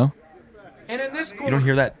 No. And in this corner, You don't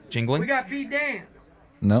hear that we jingling? got B-Dans.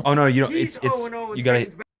 No. Oh no, you don't. He's It's 0-0 in you gotta.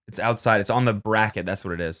 Satan's It's outside. It's on the bracket. That's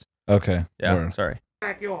what it is. Okay. Yeah. Word. Sorry.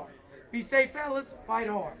 backyard. Be safe, fellas. Fight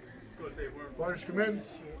hard. Fighters come in.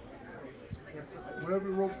 Whatever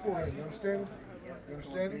the rope for you. You understand? You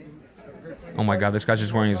understand? Have a great day. Oh my god, this guy's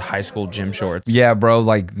just wearing his high school gym shorts. Yeah, bro.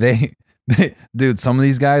 Like dude, some of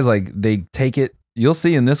these guys, like, they take it. You'll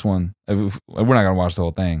see in this one. We're not gonna watch the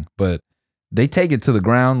whole thing, but they take it to the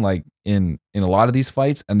ground, like in a lot of these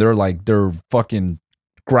fights, and they're fucking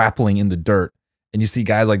grappling in the dirt. And you see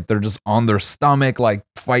guys like they're just on their stomach, like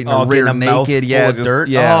fighting a rear getting a mouth naked. full Yeah, of dirt.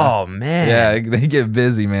 Yeah. Oh man. Yeah, they get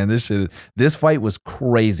busy, man. This fight was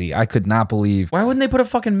crazy. I could not believe. Why wouldn't they put a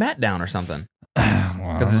fucking mat down or something?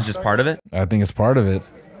 Because it's just part of it. I think it's part of it.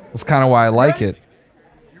 That's kind of why I like it.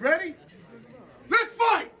 You ready? Let's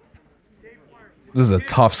fight! This is a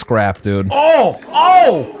tough scrap, dude. Oh!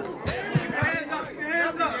 Oh!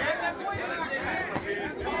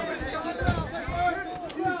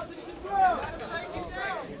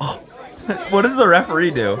 What does the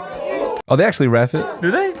referee do? Oh, they actually ref it.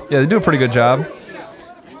 Do they? Yeah, they do a pretty good job.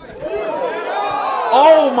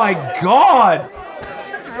 Oh my god!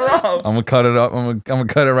 I'm gonna cut it up. I'm gonna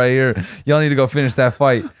cut it right here. Y'all need to go finish that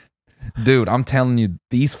fight, dude. I'm telling you,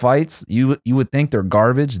 these fights, you would think they're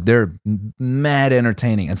garbage. They're mad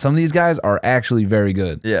entertaining, and some of these guys are actually very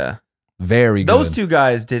good. Yeah. Very good. Those two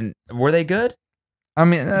guys were they good? I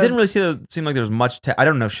mean, It didn't really seem like there was much. I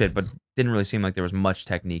don't know shit, but didn't really seem like there was much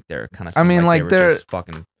technique there. Kind of. I mean, like they were they're just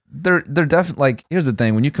fucking. They're definitely, like, here's the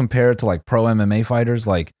thing: when you compare it to like pro MMA fighters,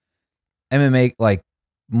 like MMA, like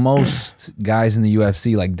most guys in the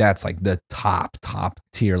UFC, like that's like the top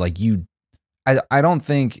tier. Like I don't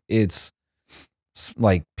think it's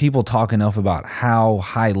like people talk enough about how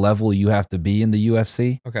high level you have to be in the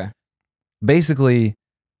UFC. Okay. Basically,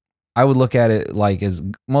 I would look at it like as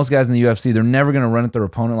most guys in the UFC, they're never going to run at their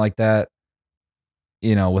opponent like that,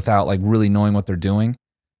 you know, without like really knowing what they're doing,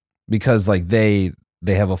 because like they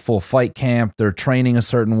have a full fight camp, they're training a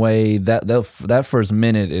certain way. That first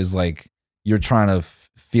minute is like you're trying to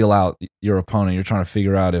feel out your opponent. You're trying to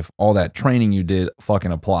figure out if all that training you did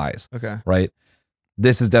fucking applies. Okay. Right.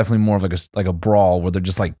 This is definitely more of like a brawl where they're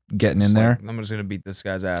just like getting in there. I'm just gonna beat this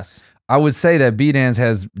guy's ass. I would say that B-Dance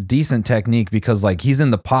has decent technique because like he's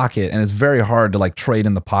in the pocket and it's very hard to like trade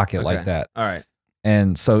in the pocket like that. All right.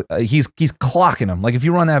 And so he's clocking him. Like if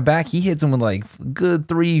you run that back, he hits him with like good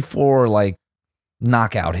 3-4 like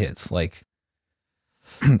knockout hits. Like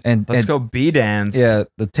Let's go B-Dance. Yeah,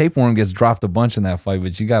 the tapeworm gets dropped a bunch in that fight,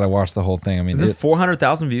 but you got to watch the whole thing. I mean, is it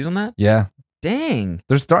 400,000 views on that? Yeah. Dang.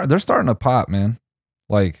 They're starting to pop, man.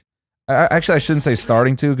 Like, actually, I shouldn't say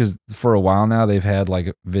starting to, because for a while now they've had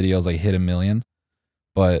like videos like hit 1 million,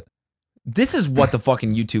 but this is what the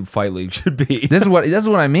fucking YouTube Fight League should be. This is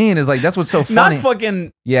what I mean. Is like that's what's so funny. Not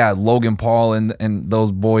fucking Logan Paul and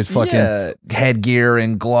those boys fucking headgear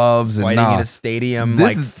and gloves and fighting in a stadium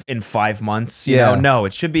in 5 months. You know, no,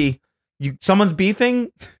 it should be someone's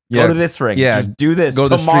beefing. Go to this ring. Yeah, just do this. Go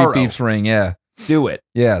to tomorrow. the Street Beefs ring. Yeah, do it.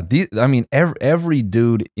 Yeah, I mean, every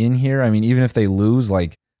dude in here. I mean, even if they lose,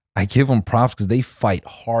 like I give them props because they fight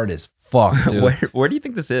hard as fuck, dude. Where do you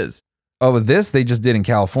think this is? Oh, this they just did in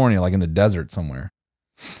California, like in the desert somewhere.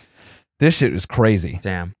 This shit is crazy.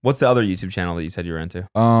 Damn. What's the other YouTube channel that you said you were into?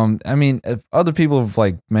 I mean, if other people have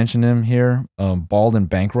like mentioned him here. Bald and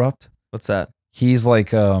Bankrupt. What's that? He's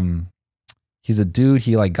like, he's a dude.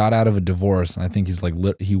 He like got out of a divorce, and I think he's like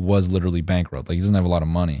he was literally bankrupt. Like he doesn't have a lot of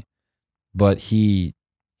money, but he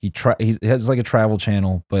has like a travel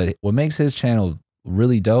channel. But what makes his channel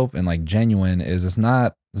really dope and like genuine is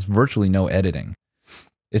it's virtually no editing.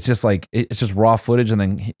 It's just like it's just raw footage, and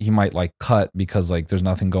then he might like cut because like there's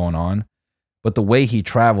nothing going on. But the way he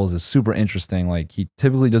travels is super interesting. Like he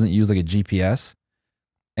typically doesn't use like a GPS,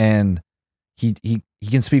 and he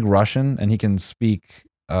can speak Russian and he can speak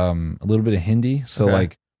a little bit of Hindi. So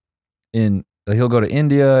like he'll go to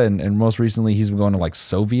India, and most recently he's been going to like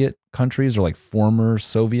Soviet countries or like former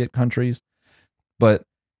Soviet countries. But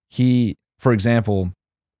for example,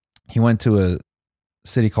 he went to a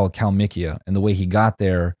city called Kalmykia, and the way he got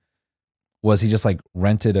there was he just like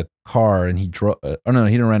rented a car and he drove. Oh no,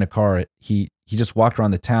 he didn't rent a car. He just walked around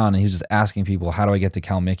the town and he was just asking people, "How do I get to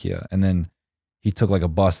Kalmykia?" And then he took like a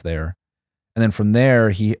bus there, and then from there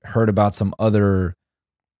he heard about some other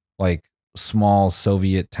like small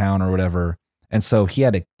Soviet town or whatever, and so he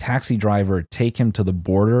had a taxi driver take him to the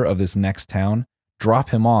border of this next town, drop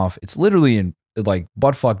him off. It's literally in like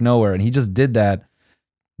buttfuck nowhere, and he just did that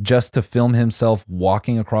just to film himself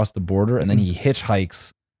walking across the border, and then he hitchhikes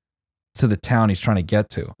to the town he's trying to get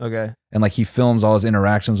to. Okay. And like he films all his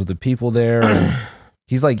interactions with the people there, and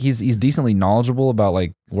he's decently knowledgeable about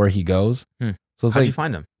like where he goes. So it's How'd like, you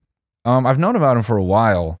find him? I've known about him for a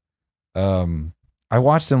while. I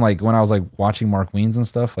watched him like when I was like watching Mark Wiens and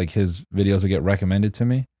stuff. Like his videos would get recommended to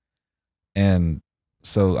me, and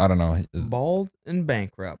so I don't know. Bald and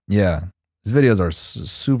bankrupt. Yeah, his videos are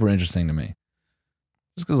super interesting to me.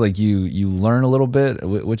 Just because like you learn a little bit,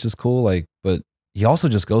 which is cool. Like, but he also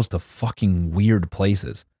just goes to fucking weird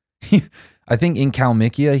places. I think in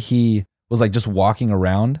Kalmykia he was like just walking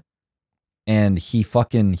around, and he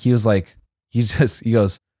was like he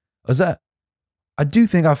goes, "Is that? I do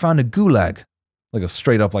think I found a gulag." Like a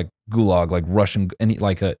straight up like gulag, like Russian, and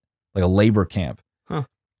like a labor camp. Huh.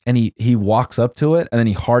 And he walks up to it, and then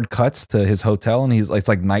he hard cuts to his hotel, and it's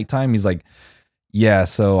like nighttime. He's like, yeah,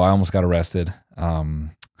 so I almost got arrested.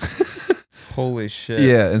 Holy shit.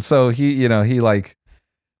 Yeah, and so he like,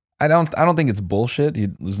 I don't think it's bullshit.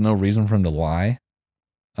 There's no reason for him to lie.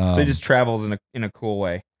 So he just travels in a cool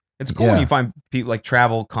way. It's cool when you find people like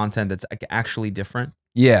travel content that's like actually different.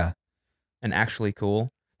 Yeah, and actually cool.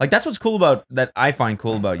 Like that's what's cool about that. I find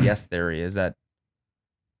cool about Yes Theory is that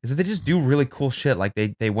they just do really cool shit. Like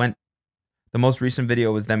they went. The most recent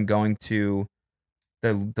video was them going to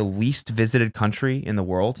the least visited country in the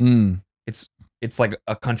world. It's like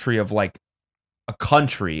a country of like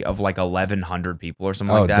 1,100 people or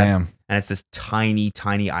something like that. Damn. And it's this tiny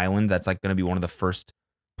island that's like going to be one of the first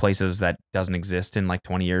places that doesn't exist in like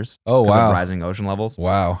 20 years. Oh because wow. of rising ocean levels.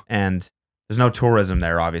 Wow. And there's no tourism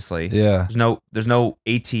there, obviously. Yeah. There's no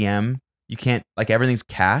ATM. You can't, like, everything's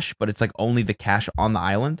cash, but it's like only the cash on the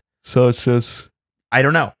island. So it's just, I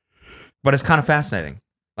don't know, but it's kind of fascinating.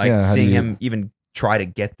 Like Yeah, seeing him even try to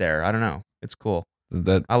get there. I don't know. It's cool.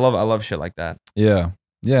 that. I love shit like that. Yeah.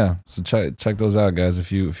 Yeah. So check those out, guys.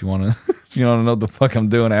 If you want to if you want to know what the fuck I'm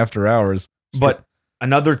doing after hours. But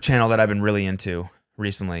another channel that I've been really into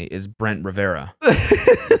recently is Brent Rivera.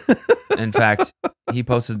 In fact, he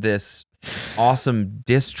posted this awesome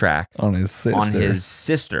diss track on his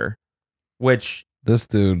sister, which this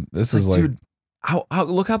dude, this is like, dude, how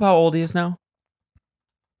look up how old he is now.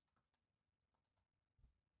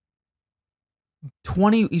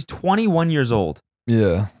 20. He's 21 years old.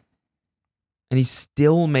 Yeah. And he's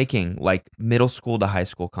still making like middle school to high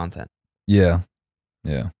school content. Yeah.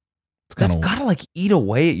 Yeah. That's gotta like eat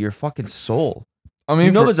away at your fucking soul. I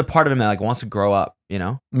mean, there's a part of him that like wants to grow up, you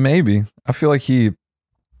know? Maybe. I feel like he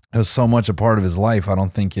was so much a part of his life. I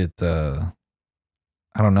don't think it. I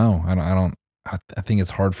don't know. I think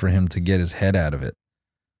it's hard for him to get his head out of it.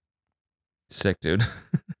 Sick, dude.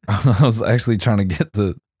 I was actually trying to get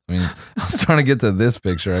to. I was trying to get to this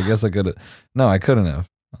picture. I guess I could have. No, I couldn't have.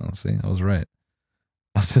 Oh, see, I was right.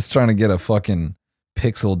 I was just trying to get a fucking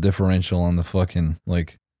pixel differential on the fucking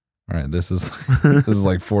like. All right, this is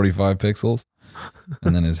like 45 pixels,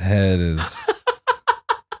 and then his head is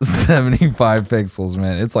 75 pixels.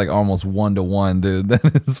 Man, it's like almost 1-to-1, dude. That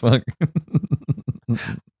is fucking.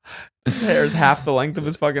 His hair is half the length of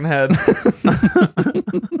his fucking head.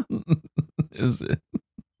 Is it?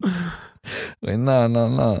 Wait,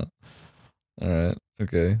 no. All right,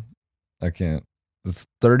 okay. I can't. It's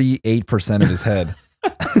 38% of his head.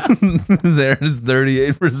 His hair is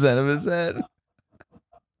 38% of his head.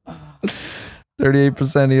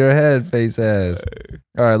 38% of your head, face ass.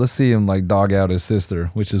 All right, let's see him like dog out his sister,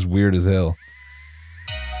 which is weird as hell.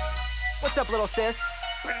 What's up, little sis?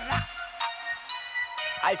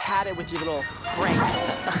 I've had it with your little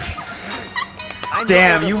pranks.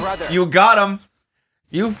 Damn, you got him.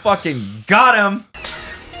 You fucking got him.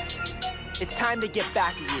 It's time to get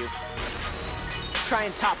back at you. Try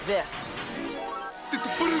and top this.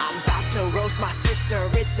 I'm about to roast my sister.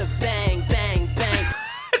 It's a bang, bang, bang.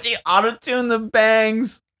 You auto-tune the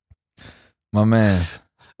bangs. My man.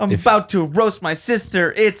 I'm about to roast my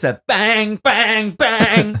sister. It's a bang, bang,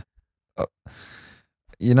 bang.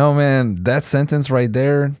 You know, man, that sentence right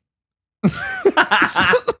there.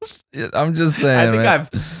 I'm just saying, I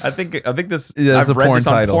think this. Yeah, that's I've a read porn this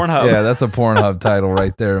on title. Pornhub. Yeah, that's a Pornhub title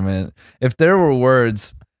right there, man. If there were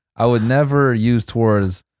words I would never use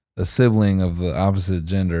towards a sibling of the opposite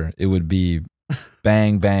gender, it would be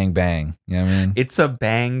bang, bang, bang. You know what I mean? It's a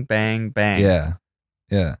bang, bang, bang. Yeah,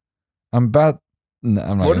 yeah. I'm not.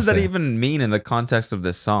 What does that even mean in the context of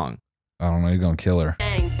this song? I don't know. You're gonna kill her.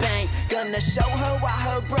 Bang, bang. Gonna show her why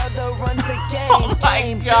her brother runs the game. Oh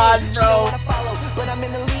my God, bro. She don't wanna follow, but I'm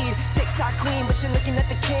in the lead. TikTok queen, but you're looking at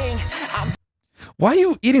the king. Why are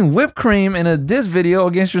you eating whipped cream in a diss video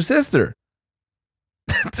against your sister?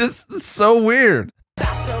 This is so weird.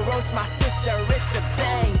 About to roast my sister. It's a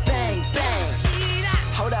bang, bang, bang.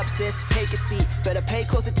 Hold up, sis. Take a seat. Better pay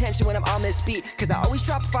close attention when I'm on this beat. Cause I always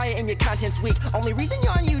drop fire and your content's weak. Only reason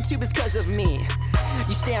you're on YouTube is cause of me.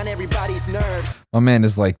 You stay on everybody's nerves. My man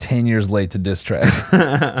is like 10 years late to diss tracks.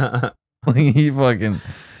 Like he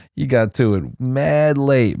He got to it mad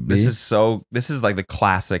late, B. This is like the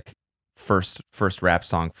classic first rap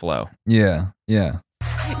song flow. Yeah. Yeah,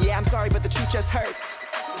 I'm sorry, but the truth just hurts.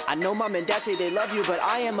 I know mom and dad say they love you, but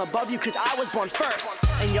I am above you because I was born first.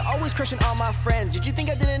 And you're always crushing all my friends. Did you think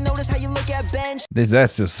I didn't notice how you look at Ben?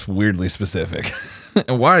 That's just weirdly specific.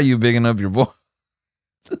 Why are you bigging up your boy?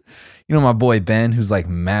 You know my boy Ben, who's like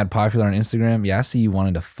mad popular on Instagram? Yeah, I see you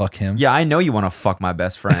wanted to fuck him. Yeah, I know you want to fuck my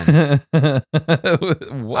best friend.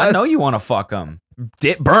 What? I know you want to fuck him.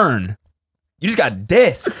 Burn. You just got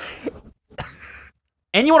dissed.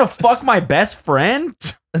 And you want to fuck my best friend?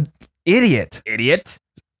 Idiot. Idiot.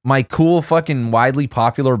 My cool fucking widely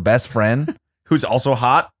popular best friend. Who's also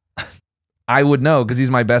hot? I would know because he's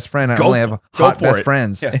my best friend. I only have hot best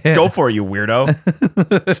friends. Yeah. Go for it, you weirdo.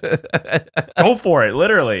 Go for it,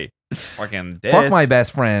 literally. Fucking diss. Fuck my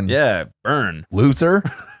best friend. Yeah, burn. Loser.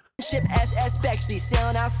 Ship SS Bexy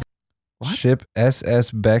sailing out. What? Ship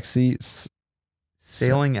SS Bexy.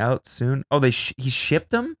 Sailing out soon. Oh, he shipped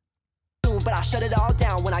them? But I'll shut it all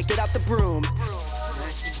down when I get out the broom.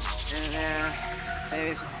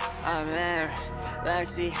 I'm there.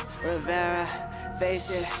 Lexi Rivera.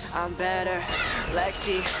 Face it, I'm better.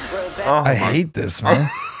 Lexi Rivera. I hate this, man.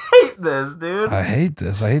 hate this, dude. I hate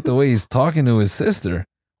this. I hate the way he's talking to his sister.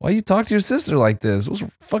 Why you talk to your sister like this? What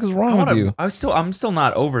the fuck is wrong with you? I'm still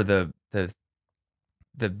not over the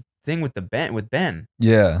thing with Ben.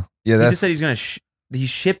 Yeah. Yeah, He that's just said he's gonna he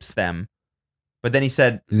ships them, but then he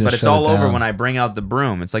said, He's gonna but it's shut all it over down. when I bring out the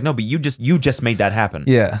broom. It's like, no, but you just made that happen.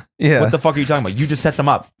 Yeah. Yeah. What the fuck are you talking about? You just set them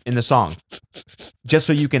up in the song, just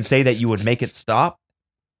so you can say that you would make it stop.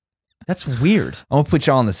 That's weird. I'm gonna put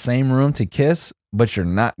y'all in the same room to kiss, but you're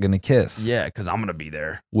not gonna kiss. Yeah, because I'm gonna be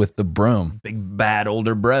there. With the broom. Big bad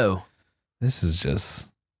older bro. This is just.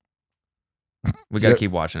 We gotta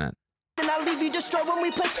keep watching it. And I'll leave you destroyed when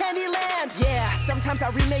we play Candyland. Yeah, sometimes I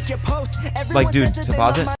remake your post. Like, dude, to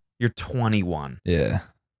pause it, you're 21. Yeah.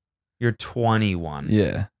 You're 21.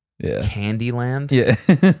 Yeah. Yeah. Candyland? Yeah.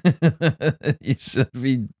 You should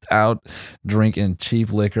be out drinking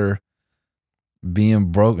cheap liquor,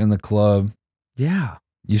 being broke in the club. Yeah.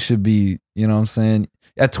 You should be, you know what I'm saying?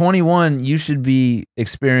 At 21, you should be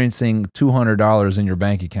experiencing $200 in your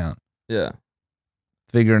bank account. Yeah.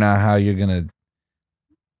 Figuring out how you're going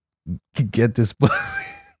to get this.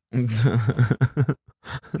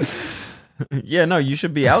 Yeah, no, you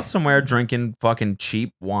should be out somewhere drinking fucking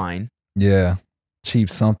cheap wine. Yeah. Cheap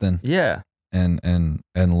something. Yeah. And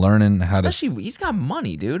learning how Especially, he's got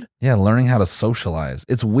money, dude. Yeah, learning how to socialize.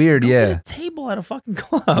 It's weird, Go yeah. get a table at a fucking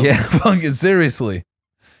club. Yeah, fucking seriously.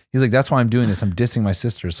 He's like, that's why I'm doing this. I'm dissing my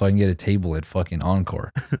sister so I can get a table at fucking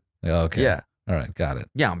Encore. Like, okay. Yeah. All right, got it.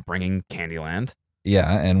 Yeah, I'm bringing Candyland.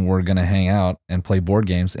 Yeah, and we're going to hang out and play board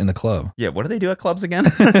games in the club. Yeah, what do they do at clubs again?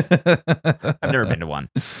 I've never been to one.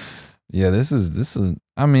 Yeah, this is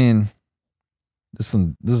I mean, this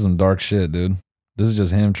is some dark shit, dude. This is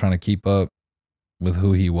just him trying to keep up with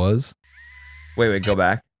who he was. Wait, go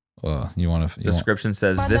back. You want to Description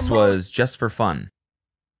says this was just for fun.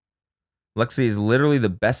 Lexi is literally the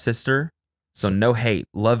best sister, so no hate.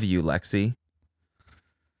 Love you, Lexi.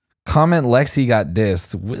 Comment Lexi got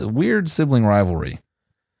dissed. Weird sibling rivalry.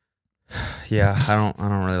 Yeah, I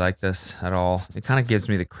don't really like this at all. It kind of gives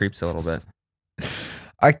me the creeps a little bit.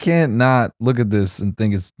 I can't not look at this and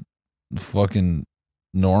think it's fucking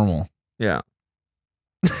normal. Yeah.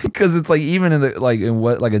 Because it's like, even in the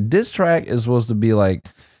like a diss track is supposed to be like,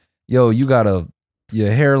 yo, you got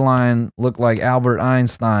your hairline look like Albert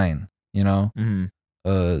Einstein, you know?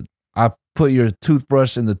 Mm-hmm. I put your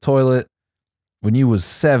toothbrush in the toilet when you was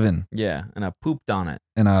 7. Yeah, and I pooped on it.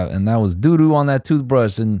 And that was doo-doo on that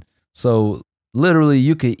toothbrush. And so literally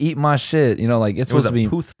you could eat my shit, you know, like it's supposed to be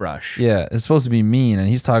toothbrush. Yeah, it's supposed to be mean. And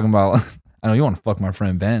he's talking about, I know you want to fuck my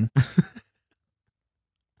friend Ben.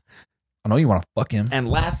 I know you want to fuck him. And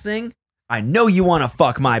last thing, I know you want to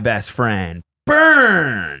fuck my best friend.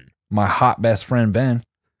 Burn! My hot best friend Ben.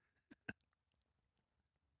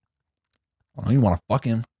 I know you want to fuck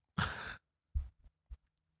him.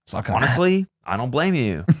 It's not gonna Honestly, I don't blame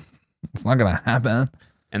you. It's not gonna happen.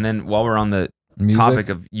 And then while we're on the topic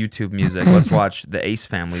of YouTube music, let's watch the Ace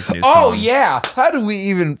Family's new song. Oh yeah! How do we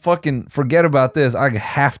even fucking forget about this? I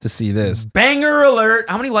have to see this. Banger alert!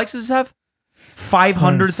 How many likes does this have?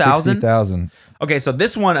 500,000. 60,000. Okay, so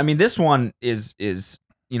this one is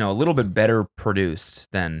a little bit better produced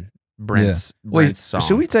than Brent's song.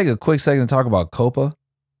 Should we take a quick second to talk about Copa?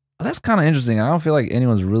 That's kind of interesting. I don't feel like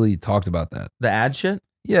anyone's really talked about that. The ad shit?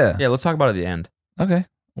 Yeah. Yeah, let's talk about it at the end. Okay.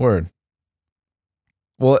 Word.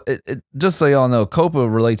 Well, it just so y'all know, Copa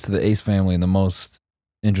relates to the Ace family in the most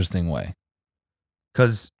interesting way.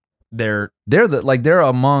 Because they're they're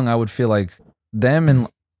among, I would feel like them, and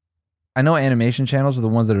I know animation channels are the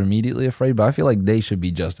ones that are immediately afraid, but I feel like they should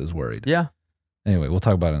be just as worried. yeah. Anyway, we'll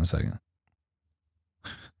talk about it in a second.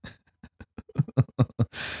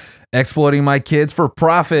 Exploiting my kids for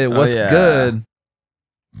profit. What's yeah. good?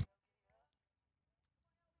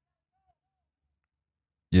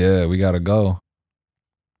 Yeah, we gotta go.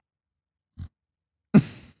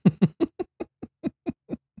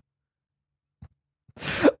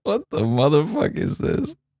 What the motherfucker is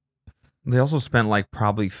this? They also spent like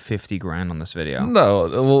probably 50 grand on this video. No,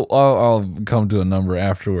 well, I'll come to a number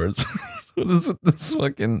afterwards. What is with this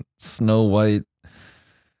fucking Snow White?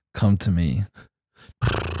 Come to me.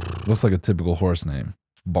 Looks like a typical horse name.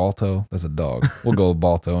 Balto. That's a dog. We'll go with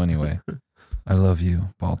Balto anyway. I love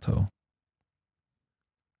you, Balto.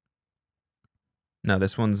 No,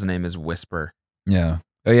 this one's name is Whisper Yeah.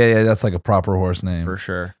 Oh yeah. That's like a proper horse name. for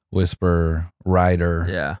sure. Whisper, Rider,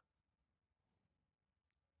 Yeah.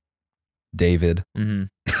 David.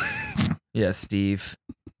 Mm-hmm. Yeah, Steve,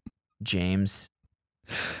 James.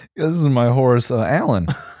 Yeah, this is my horse, Alan.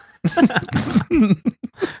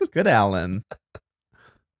 Good Alan.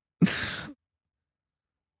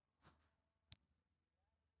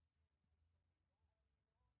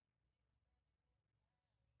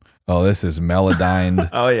 Oh, this is melodined.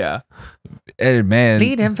 Oh yeah. Hey, man.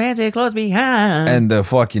 Lead him fancy close behind. And the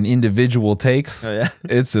fucking individual takes. Oh yeah.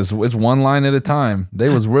 It's one line at a time. They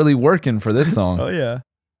was really working for this song. Oh yeah.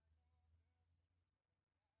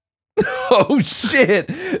 Oh shit!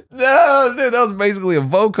 No, dude, that was basically a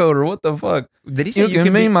vocoder. What the fuck? Did he say You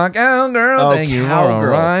can be my cowgirl. Oh, Thank you. cowgirl.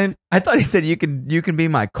 Right? I thought he said you can be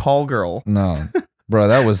my call girl. No, bro,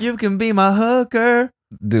 that was You can be my hooker.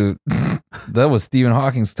 dude. That was Stephen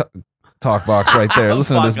Hawking's talk box right there.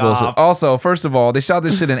 Listen to this Fuck bullshit. off. Also, first of all, they shot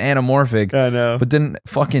this shit in anamorphic, I know. but didn't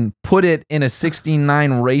fucking put it in a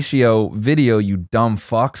 16:9 ratio video. You dumb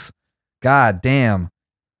fucks. God damn.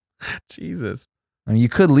 Jesus. I mean, you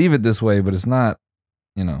could leave it this way, but it's not.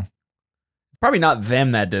 You know. Probably not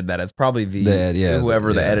them that did that. It's probably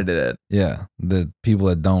whoever that edited it. Yeah, the people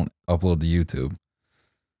that don't upload to YouTube.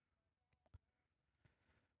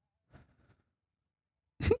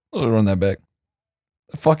 I'll run that back.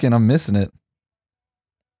 Fucking, I'm missing it.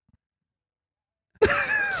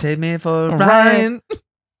 Save me for Ryan. Ryan.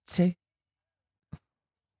 Say.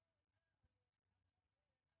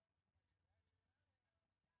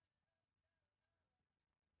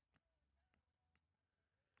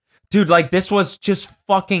 Dude, like this was just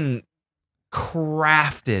fucking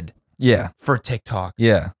crafted Yeah, for TikTok.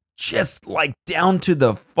 yeah, Just like down to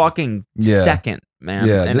the fucking Yeah. second, man.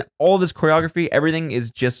 Yeah, And all this choreography, everything is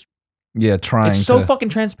just yeah. Trying it's so to. fucking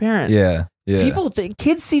transparent. Yeah, yeah.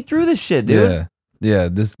 Kids see through this shit, dude. Yeah, yeah.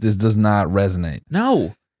 This does not resonate.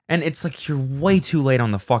 No. And it's like you're way too late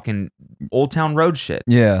on the fucking Old Town Road shit.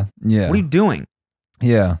 Yeah, yeah, What are you doing?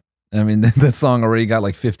 yeah. I mean, that song already got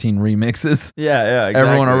like 15 remixes. Yeah, yeah.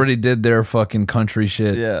 Everyone already did their fucking country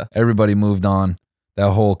shit. Yeah. Everybody moved on.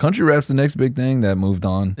 That whole country rap's the next big thing that moved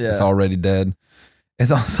on. Yeah. It's already dead. It's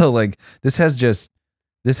also like this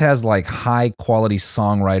has like high quality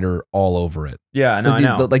songwriter all over it. Yeah, I So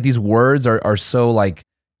know. like these words are so like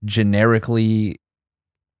generically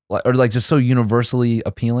or like just so universally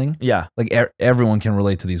appealing. Yeah, Like everyone can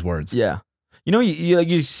relate to these words. yeah. You know,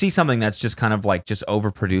 you see something that's just kind of like just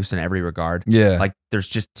overproduced in every regard. Yeah. Like there's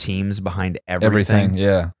just teams behind everything.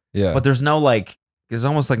 Yeah. Yeah. But there's no like, there's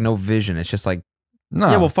almost like no vision. It's just like,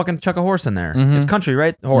 no. yeah, we'll fucking chuck a horse in there. Mhm. It's country,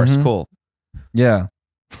 right? Horse, Mhm. cool. Yeah.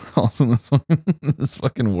 Also, this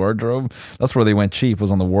fucking wardrobe. That's where they went cheap.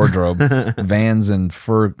 Was on the wardrobe, Vans and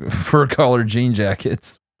fur collar jean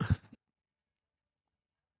jackets.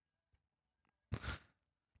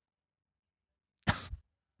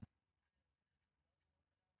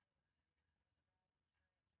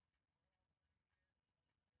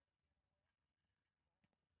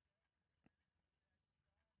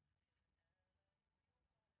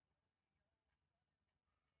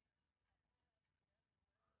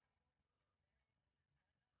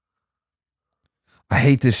 I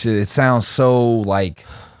hate this shit. It sounds so like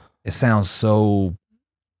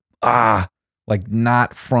like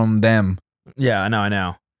not from them. Yeah, I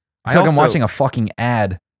know. I feel like I'm watching a fucking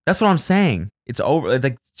ad. That's what I'm saying. It's over,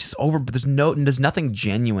 like just over. But there's nothing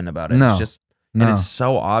genuine about it. No. It's just, No. and it's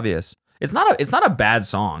so obvious. It's not a bad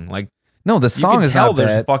song. Like No, the you song can is tell not there's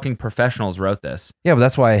bad. fucking professionals wrote this. Yeah, but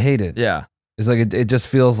that's why I hate it. Yeah, It's like it just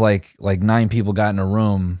feels like 9 people got in a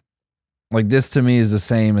room. Like this to me is the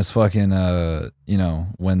same as fucking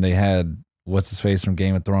when they had what's his face from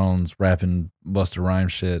Game of Thrones rapping Busta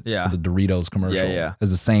Rhymes shit Yeah. for the Doritos commercial. Yeah.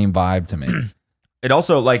 It's the same vibe to me. it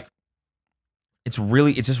also like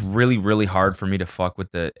it's just really hard for me to fuck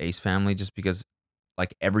with the Ace family just because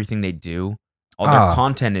like everything they do, all their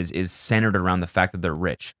content is centered around the fact that they're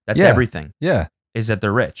rich. That's everything. Yeah. Is that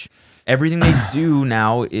they're rich. Everything they do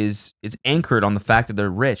now is anchored on the fact that they're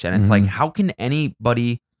rich. And it's like, how can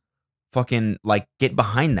anybody fucking like get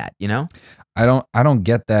behind that, you know? I don't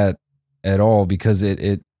get that at all because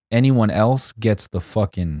it anyone else gets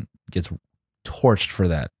torched for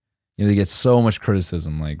that. You know, they get so much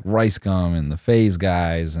criticism, like Rice Gum and the FaZe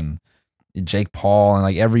guys and Jake Paul and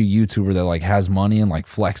like every YouTuber that like has money and like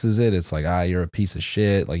flexes it. It's like, you're a piece of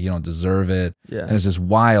shit. Like you don't deserve it. Yeah. And it's just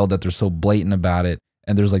wild that they're so blatant about it.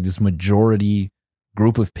 And there's like this majority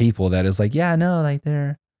group of people that is like, yeah, no, like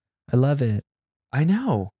I love it. I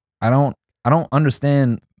know. I don't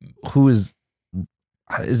understand who is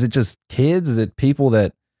it just kids? Is it people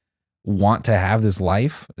that want to have this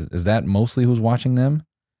life? Is that mostly who's watching them?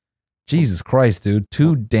 Jesus Christ, dude.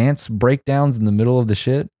 2 dance breakdowns in the middle of the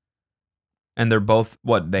shit. And they're both,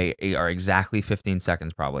 they are exactly 15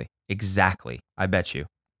 seconds probably. Exactly. I bet you.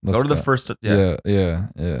 Go to the first. Yeah.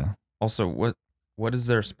 Also, what is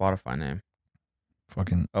their Spotify name?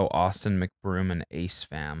 Fucking. Oh, Austin McBroom and Ace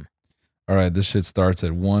Fam. All right, this shit starts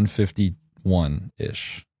at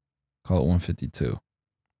 151-ish. Call it 152. All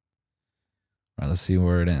right, let's see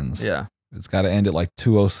where it ends. Yeah. It's got to end at like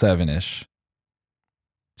 207-ish.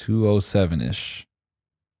 207-ish.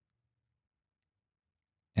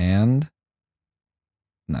 And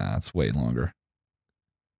nah, it's way longer.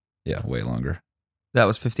 Yeah, way longer. That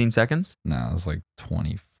was 15 seconds? Nah, it's like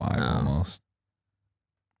 25 almost.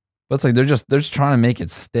 But it's like they're just trying to make it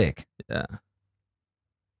stick. Yeah.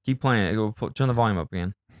 Keep playing it. Turn the volume up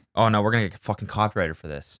again. Oh no, we're gonna get fucking copyrighted for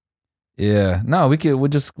this. Yeah. No, we'll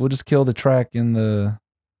just kill the track in the.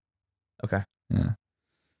 Okay. Yeah.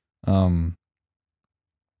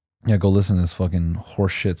 Yeah, go listen to this fucking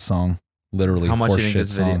horseshit song. Literally, how much do you think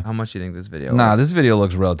this song. video? How much do you think this video? Nah, this video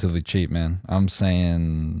looks relatively cheap, man. I'm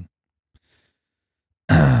saying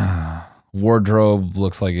wardrobe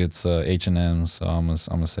looks like it's H&M, so I'm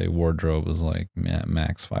gonna say wardrobe is like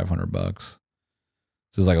max $500. This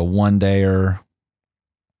is like a one dayer.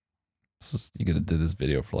 You could have did this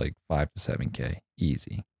video for like 5 to 7K,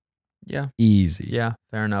 easy. Yeah, easy. Yeah,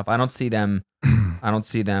 fair enough. I don't see them. Yeah, I don't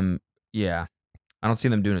see them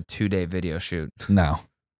doing a 2-day video shoot. No.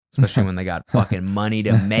 Especially when they got fucking money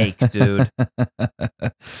to make, dude.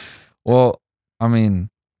 Well, I mean,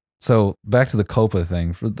 so back to the Copa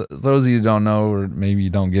thing. For those of you who don't know, or maybe you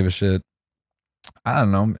don't give a shit, I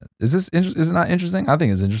don't know. Is it not interesting? I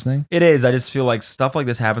think it's interesting. It is. I just feel like stuff like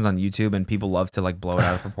this happens on YouTube, and people love to like blow it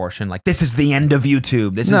out of proportion. Like, this is the end of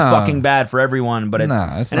YouTube. This is fucking bad for everyone. But it's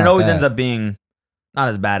and it always ends up being not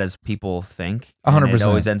as bad as people think. 100%. It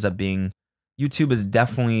always ends up being. YouTube has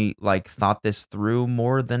definitely like thought this through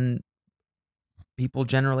more than people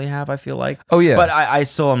generally have. I feel like. Oh yeah. But I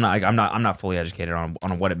still am not. I'm not fully educated on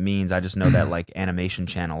what it means. I just know that like animation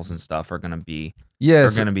channels and stuff are gonna be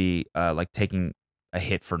like taking a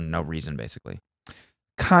hit for no reason, basically.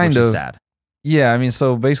 Kind which of is sad. Yeah, I mean,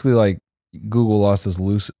 so basically, like Google lost this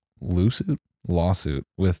lawsuit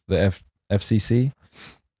with the FCC,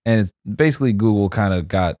 and it's basically Google kind of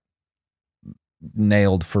got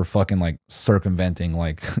nailed for fucking like circumventing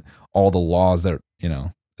like all the laws that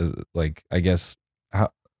like I guess how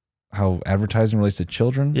advertising relates to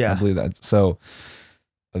children. Yeah, I believe that. So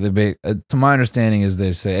to my understanding is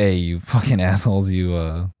they say, hey, you fucking assholes,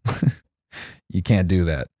 you you can't do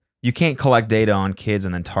that. You can't collect data on kids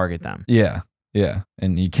and then target them. Yeah.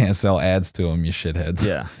 And you can't sell ads to them, you shitheads.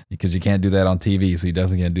 Yeah. Because you can't do that on TV, so you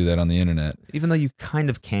definitely can't do that on the internet. Even though you kind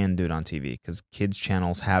of can do it on TV, because kids'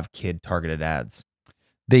 channels have kid-targeted ads.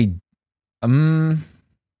 They're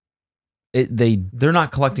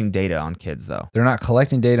not collecting data on kids, though. They're not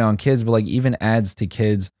collecting data on kids, but like even ads to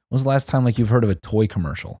kids. When was the last time like you've heard of a toy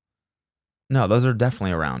commercial? No, those are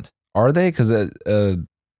definitely around. Are they? Because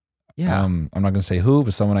yeah, I'm not gonna say who,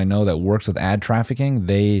 but someone I know that works with ad trafficking.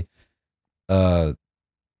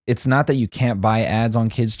 It's not that you can't buy ads on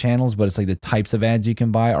kids' channels, but it's like the types of ads you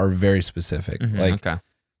can buy are very specific.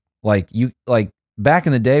 Like you back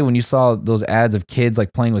in the day when you saw those ads of kids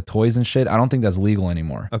like playing with toys and shit, I don't think that's legal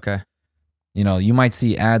anymore. Okay. You might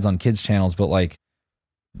see ads on kids' channels, but like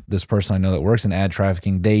this person I know that works in ad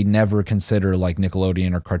trafficking, they never consider like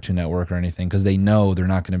Nickelodeon or Cartoon Network or anything because they know they're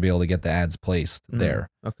not going to be able to get the ads placed there.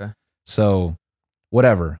 Okay. So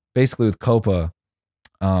whatever. Basically with Copa,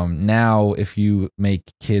 now if you make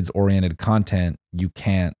kids-oriented content, you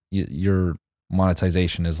can't. Your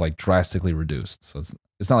monetization is like drastically reduced. So it's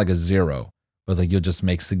not like a zero, but it's like you'll just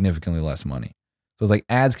make significantly less money. So it's like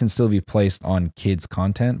ads can still be placed on kids'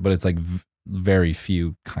 content, but it's like very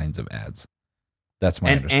few kinds of ads. That's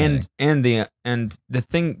my understanding. And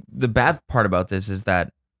the bad part about this is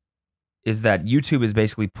that YouTube is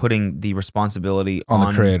basically putting the responsibility On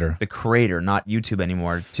the creator. not YouTube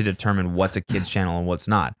anymore, to determine what's a kid's channel and what's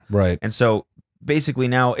not. Right. And so basically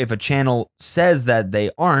now, if a channel says that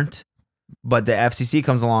they aren't, but the FCC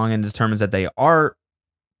comes along and determines that they are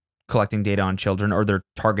collecting data on children, or they're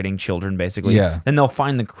targeting children, basically, then they'll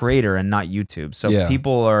find the creator and not YouTube. So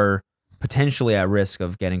people are potentially at risk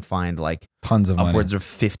of getting fined like tons of upwards money. of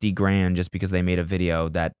 50 grand just because they made a video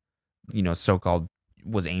that, so-called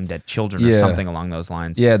was aimed at children or something along those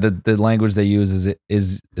lines. Yeah, the language they use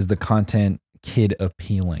is the content kid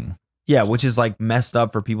appealing. Yeah, which is like messed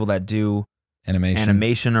up for people that do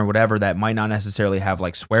animation or whatever, that might not necessarily have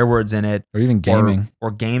like swear words in it, or even gaming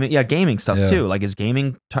or gaming. Yeah, gaming stuff too. Like, is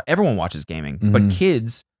gaming? Everyone watches gaming, but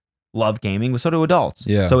kids love gaming, but so do adults.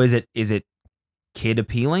 Yeah. So is it kid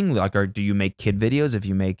appealing? Like, or do you make kid videos? If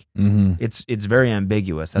you make, it's very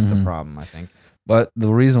ambiguous. That's the problem, I think. But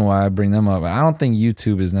the reason why I bring them up, I don't think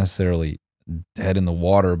YouTube is necessarily dead in the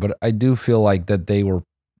water, but I do feel like that they were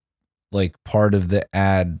like part of the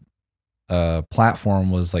ad platform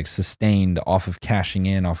was like sustained off of cashing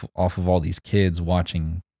in off of all these kids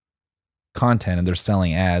watching content, and they're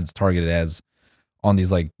selling ads, targeted ads on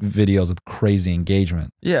these like videos with crazy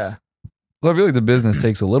engagement. Yeah. So I feel like the business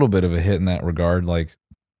takes a little bit of a hit in that regard. Like,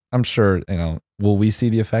 I'm sure, will we see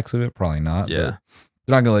the effects of it? Probably not. Yeah.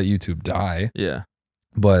 They're not going to let YouTube die. Yeah.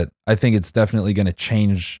 But I think it's definitely going to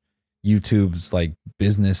change YouTube's like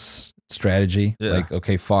business strategy. Yeah. Like,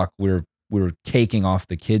 okay, fuck, we were caking off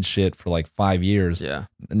the kid shit for like 5 years. Yeah.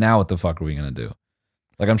 Now what the fuck are we going to do?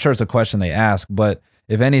 Like, I'm sure it's a question they ask, but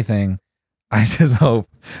if anything, I just hope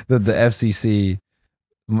that the FCC,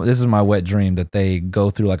 this is my wet dream, that they go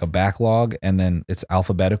through like a backlog and then it's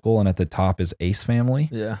alphabetical and at the top is Ace Family.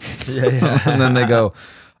 Yeah. Yeah. And then they go,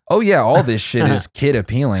 oh yeah, all this shit is kid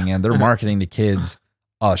appealing and they're marketing to kids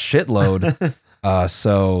a shitload.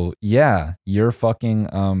 So yeah, you're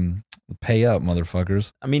fucking pay up,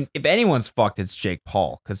 motherfuckers. I mean, if anyone's fucked, it's Jake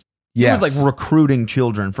Paul, because he was like recruiting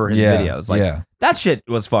children for his videos. Like that shit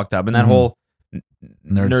was fucked up. And that whole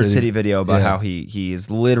Nerd City video about how he is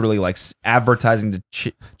literally like advertising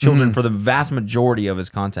to children for the vast majority of his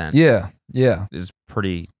content. Yeah. Is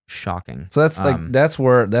pretty shocking. So that's like that's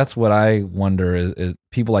what I wonder is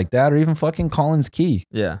people like that, or even fucking Collins Key.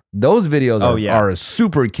 Yeah. Those videos are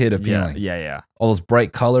super kid appealing. Yeah. All those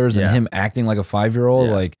bright colors and him acting like a 5-year-old.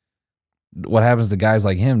 Like, what happens to guys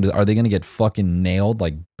like him? Are they going to get fucking nailed,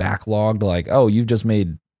 like backlogged? Like, oh, you've just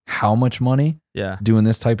made how much money? Yeah. Doing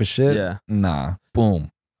this type of shit? Yeah. Nah.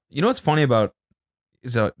 Boom. You know what's funny about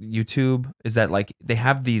YouTube is that like they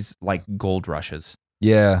have these like gold rushes.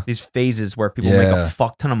 Yeah. These phases where people make a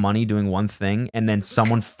fuck ton of money doing one thing, and then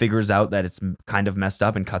someone figures out that it's kind of messed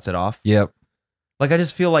up and cuts it off. Yep. Like, I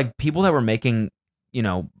just feel like people that were making,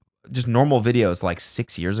 just normal videos like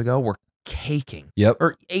 6 years ago were caking. Yep.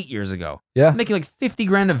 Or 8 years ago. Yeah. Making like 50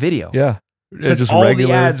 grand a video. Yeah. Because all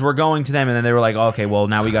the ads were going to them, and then they were like, oh, okay, well,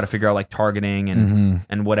 now we got to figure out like targeting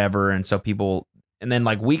and whatever. And so people, and then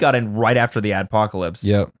like we got in right after the adpocalypse.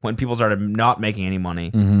 Yep. When people started not making any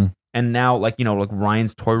money. And now, like, like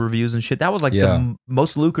Ryan's toy reviews and shit, that was like the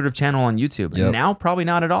most lucrative channel on YouTube. And now probably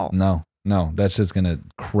not at all. No, that's just going to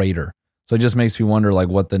crater. So it just makes me wonder like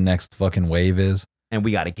what the next fucking wave is. And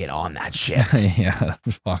we got to get on that shit. Yeah,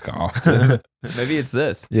 fuck off. Maybe it's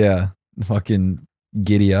this. Yeah, fucking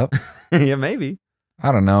giddy up. Yeah, maybe.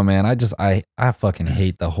 I don't know, man. I fucking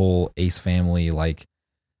hate the whole Ace Family. Like,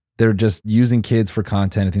 they're just using kids for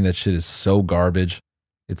content. I think that shit is so garbage.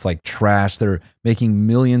 It's like trash. They're making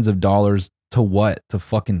millions of dollars to what? To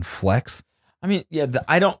fucking flex? I mean, yeah,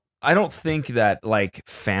 I don't think that like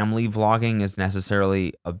family vlogging is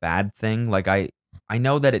necessarily a bad thing. Like, I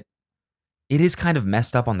know that it is kind of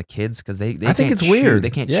messed up on the kids because they I think it's weird. They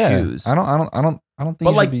can't choose. I don't think.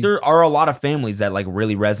 But like, there are a lot of families that like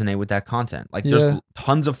really resonate with that content. Like, there's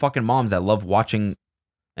tons of fucking moms that love watching,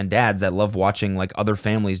 and dads that love watching like other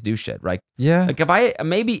families do shit. Right? Yeah. Like, I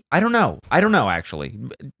don't know actually.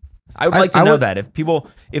 I would like to know that if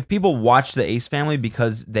people watch the Ace Family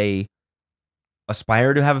because they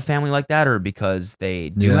aspire to have a family like that, or because they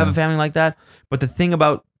do have a family like that. But the thing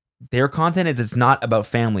about their content is it's not about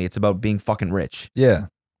family. It's about being fucking rich. Yeah.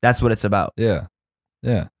 That's what it's about. Yeah.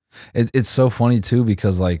 It's so funny too,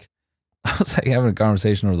 because like I was like having a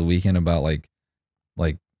conversation over the weekend about like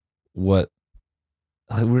what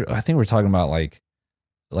I think we're talking about like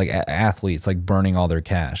athletes like burning all their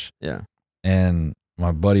cash. Yeah. And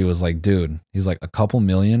my buddy was like, dude, he's like, a couple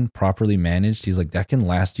million properly managed, he's like, that can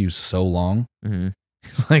last you so long.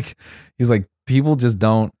 He's like people just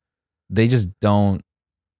don't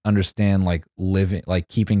understand like living, like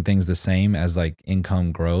keeping things the same as like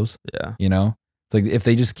income grows. Yeah. You know, it's like if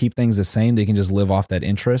they just keep things the same, they can just live off that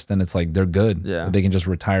interest, and it's like they're good. Yeah. They can just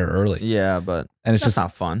retire early. Yeah, but And it's that's just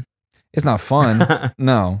not fun. It's not fun.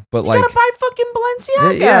 No, but like You gotta buy fucking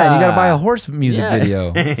Balenciaga. yeah, and you gotta buy a horse music Yeah.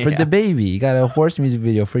 video for Yeah. the baby. You got a horse music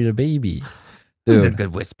video for your baby. Who's a Dude,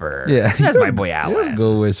 good whisperer? yeah, That's you're- my boy you're Alan. a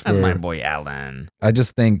good whisperer. That's my boy Alan. I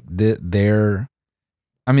just think that they're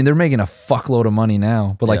making a fuckload of money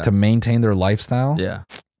now, but like Yeah. to maintain their lifestyle, Yeah.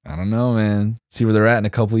 I don't know, man. See where they're at in a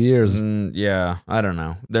couple of years. Yeah, I don't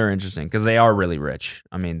know. They're interesting because they are really rich.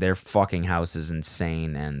 I mean, their fucking house is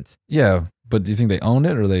insane, and Yeah, but do you think they owned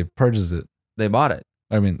it or they purchased it? they bought it.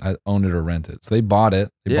 I mean, I owned it or rent it. So they bought it.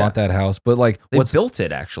 They Yeah. bought that house. But like, They what's built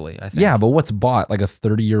it actually. I think. yeah, but what's bought? Like a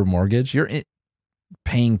 30-year mortgage? You're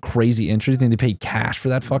paying crazy interest. You think they paid cash for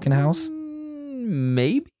that fucking house?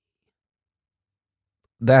 Maybe.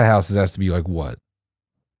 That house has to be like what?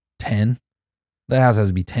 10? That house has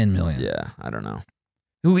to be 10 million. Yeah, I don't know.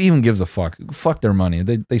 Who even gives a fuck? Fuck their money.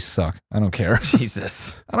 They suck. I don't care.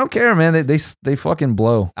 Jesus. I don't care, man. They fucking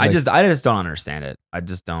blow. I Like, just don't understand it. I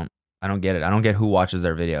don't get it. I don't get who watches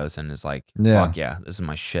their videos and is like, Yeah. fuck yeah, this is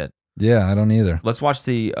my shit. yeah, I don't either. Let's watch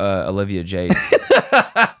the Olivia Jade.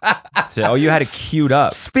 Oh, you had it queued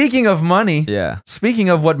up. Speaking of money, Yeah. speaking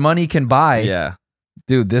of what money can buy, Yeah.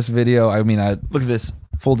 dude, this video, I mean, Look at this.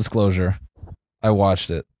 full disclosure, I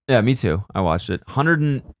watched it. Yeah, me too. I watched it.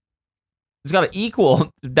 It's got to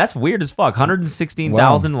equal. That's weird as fuck.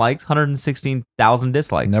 116,000 likes, 116,000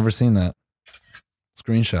 dislikes. Never seen that.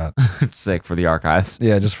 Screenshot. It's sick for the archives.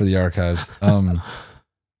 Yeah, just for the archives.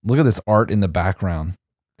 Look at this art in the background.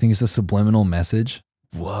 I think it's a subliminal message.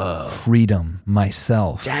 Whoa. Freedom,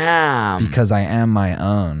 myself, Damn. because I am my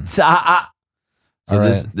own. So All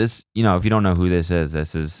right. this, you know, if you don't know who this is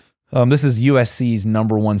This is USC's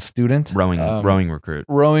 #1 student, rowing recruit.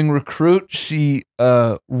 rowing recruit. She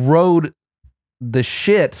rowed the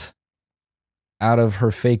shit out of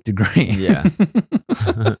her fake degree. Yeah.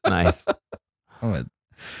 Nice.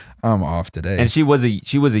 I'm off today. And she was a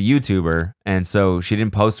YouTuber, and so she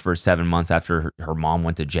didn't post for 7 months after her mom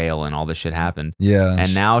went to jail and all this shit happened. yeah.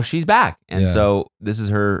 And now she's back, and Yeah. so this is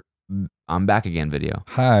her "I'm back again" video.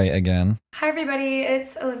 Hi again. Hi everybody,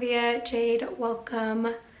 it's Olivia Jade. Welcome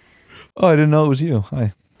Oh, I didn't know it was you.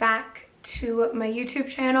 Hi. back to my YouTube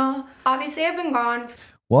channel. Obviously I've been gone.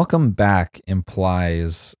 Welcome back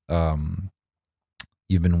implies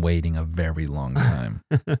you've been waiting a very long time.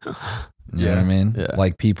 You know what I mean? Yeah.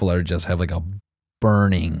 Like people have like a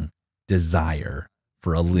burning desire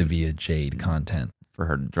for Olivia Jade content. For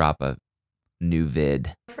her to drop a new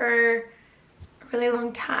vid. For a really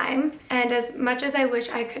long time, and as much as I wish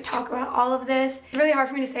I could talk about all of this, it's really hard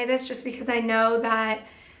for me to say this just because I know that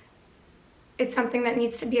it's something that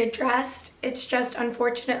needs to be addressed. It's just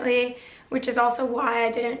unfortunately, which is also why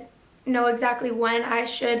I didn't know exactly when I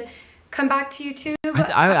should come back to YouTube.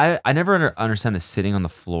 I never understand the sitting on the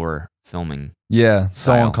floor filming. Yeah,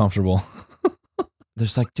 so Style. uncomfortable.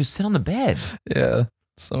 There's like, just sit on the bed. Yeah,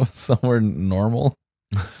 so somewhere normal,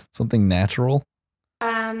 something natural.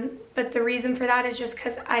 But the reason for that is just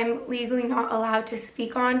because I'm legally not allowed to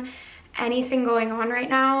speak on anything going on right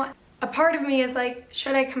now. A part of me is like,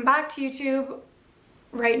 should I come back to YouTube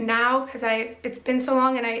right now? Because it's been so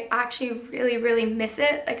long and I actually really, really miss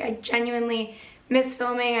it. Like I genuinely miss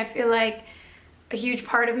filming. I feel like a huge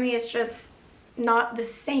part of me is just not the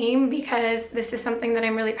same because this is something that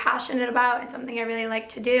I'm really passionate about and something I really like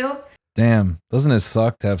to do. Damn, doesn't it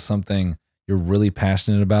suck to have something you're really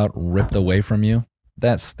passionate about ripped away from you?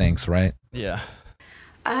 That stinks, right? Yeah.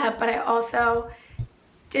 But I also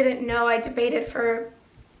didn't know. I debated for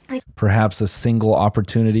Perhaps a single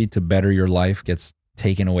opportunity to better your life gets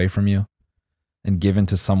taken away from you and given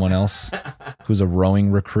to someone else who's a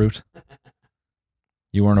rowing recruit.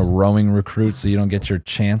 You weren't a rowing recruit, so you don't get your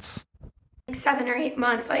chance. like 7 or 8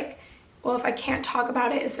 months. Like, well, if I can't talk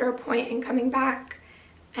about it, is there a point in coming back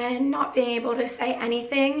and not being able to say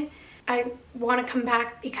anything? I want to come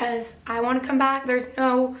back because I want to come back. There's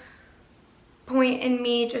no point in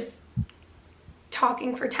me just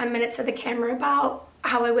talking for 10 minutes to the camera about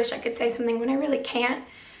how I wish I could say something when I really can't.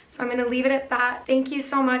 So I'm going to leave it at that. Thank you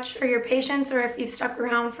so much for your patience, or if you've stuck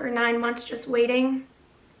around for 9 months just waiting.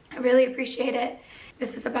 I really appreciate it.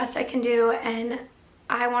 This is the best I can do, and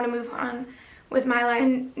I want to move on with my life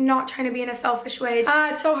and not trying to be in a selfish way.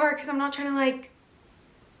 It's so hard because I'm not trying to like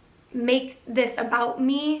make this about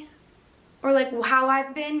me or like how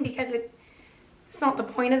I've been, because it's not the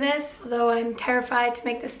point of this. Although I'm terrified to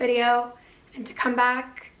make this video and to come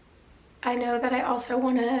back, I know that I also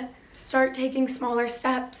want to start taking smaller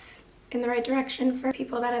steps in the right direction for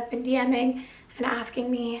people that have been DMing and asking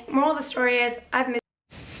me. Moral of the story is I've missed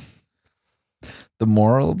The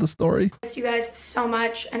moral of the story? you guys so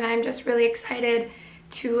much, and I'm just really excited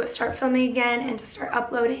to start filming again and to start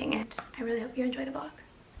uploading, and I really hope you enjoy the vlog.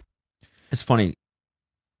 It's funny.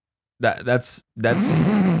 That's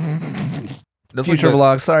Future like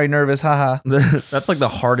vlog. Sorry, nervous. Haha. that's like the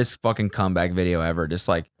hardest fucking comeback video ever. Just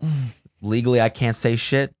like legally I can't say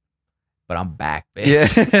shit, but I'm back, bitch. Yeah.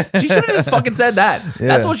 She should have just fucking said that. Yeah.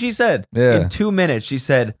 That's what she said. Yeah. In 2 minutes, she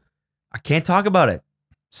said, I can't talk about it.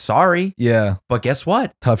 Sorry. Yeah. But guess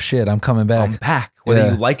what? Tough shit. I'm coming back. I'm back, whether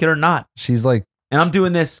Yeah. you like it or not. She's like, And I'm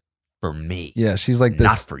doing this for me. yeah, she's like this.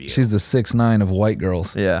 Not for you. She's the 6'9" of white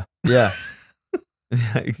girls. Yeah. Yeah.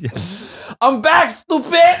 Yeah. I'm back,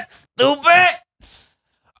 stupid. Stupid.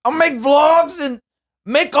 I'll make vlogs and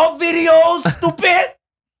make up videos, stupid.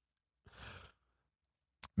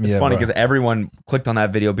 It's funny because everyone clicked on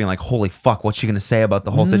that video being like, holy fuck, what's she going to say about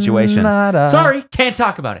the whole situation? Nada. Sorry, can't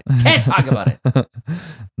talk about it. Can't talk about it.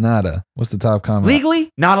 Nada. What's the top comment? Legally,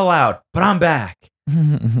 not allowed, but I'm back.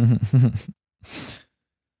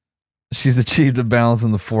 She's achieved a balance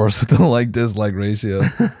in the force with the like-dislike ratio.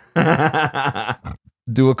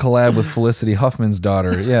 Do a collab with Felicity Huffman's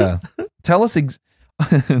daughter. Yeah. Tell us,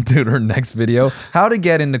 dude, her next video, how to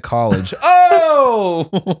get into college.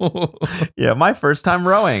 Oh! Yeah, my first time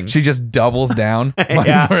rowing. She just doubles down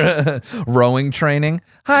Yeah. rowing training.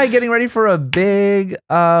 Hi, getting ready for a big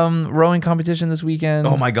rowing competition this weekend.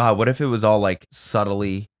 Oh my God, what if it was all like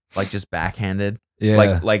subtly, like just backhanded?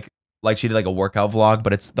 Yeah. Like she did like a workout vlog,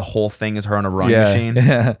 but it's the whole thing is her on a rowing machine.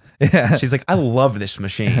 Yeah. Yeah. She's like, I love this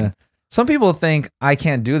machine. Some people think I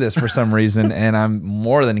can't do this for some reason, and I'm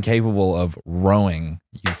more than capable of rowing,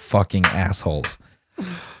 you fucking assholes.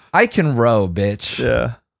 I can row, bitch.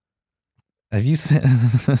 Yeah. Have you seen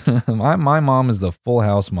my mom is the Full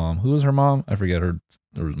House mom. Who is her mom? I forget her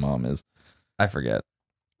mom is. I forget.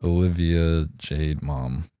 Olivia Jade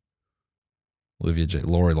mom. Olivia Jade.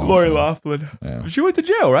 Lori Loughlin. Lori Loughlin. Yeah. She went to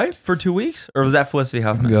jail, right? For 2 weeks? Or was that Felicity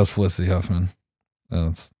Huffman? That was Felicity Huffman.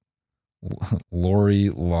 It's Lori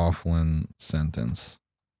Loughlin sentence.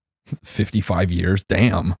 55 years.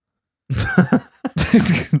 Damn.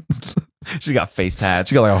 She got face tats.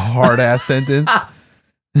 She got like a hard ass sentence.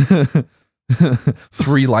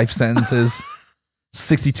 3 life sentences.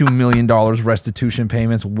 $62 million restitution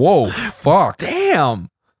payments. Whoa, fuck. Damn.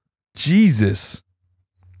 Jesus.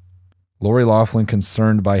 Lori Loughlin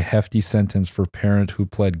concerned by hefty sentence for parent who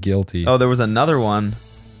pled guilty. Oh, there was another one.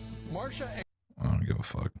 I don't give a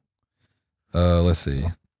fuck. Let's see.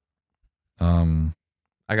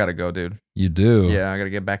 I gotta go, dude. You do? Yeah, I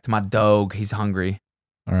gotta get back to my dog. He's hungry.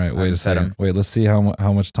 All right, wait a haven't fed him. second. Wait, let's see how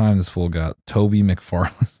much time this fool got. Toby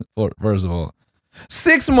McFarlane. First of all,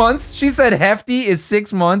 6 months. She said hefty is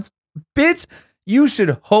 6 months. Bitch, you should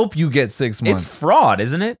hope you get 6 months. It's fraud,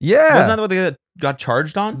 isn't it? Yeah. Wasn't that what they got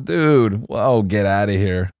charged on? Dude, whoa, get out of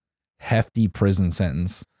here. Hefty prison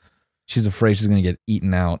sentence. She's afraid she's going to get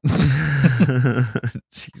eaten out.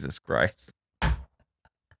 Jesus Christ. Is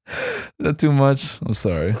that too much? I'm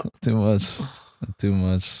sorry. Too much. Too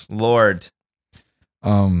much. Lord.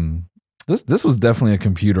 This was definitely a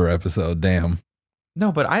computer episode. Damn.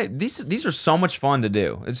 No, but these are so much fun to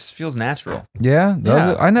do. It just feels natural. Yeah? Does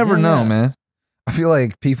Yeah. it? I never Yeah, know, yeah. man. I feel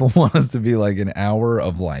like people want us to be like an hour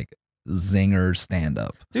of like zinger stand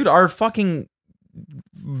up. Dude, our fucking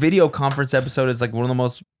video conference episode is like one of the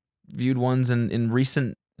most viewed ones in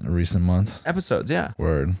recent months. episodes. Yeah.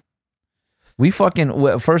 Word. We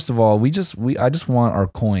fucking first of all, I just want our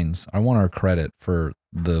coins. I want our credit for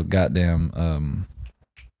the goddamn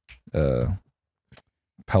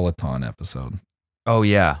Peloton episode. Oh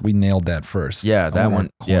yeah. We nailed that first. Yeah, I that want our one.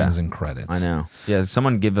 Yeah. coins and credits. I know. Yeah,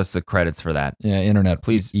 someone give us the credits for that. Yeah, internet,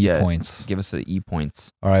 Please, points. Give us the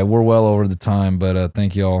points. All right, we're well over the time, but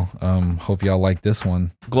thank y'all. Hope y'all like this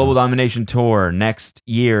one. Global Domination Tour next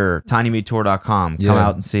year. TinyMeTour.com. Come Yeah.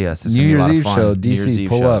 out and see us. It's New gonna be a Year's lot of Eve fun. show. New DC, Year's Eve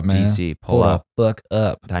pull show. up, man. DC, pull up. Fuck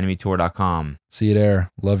up. TinyMeTour.com. See you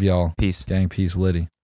there. Love y'all. Peace. Gang, peace, Liddy.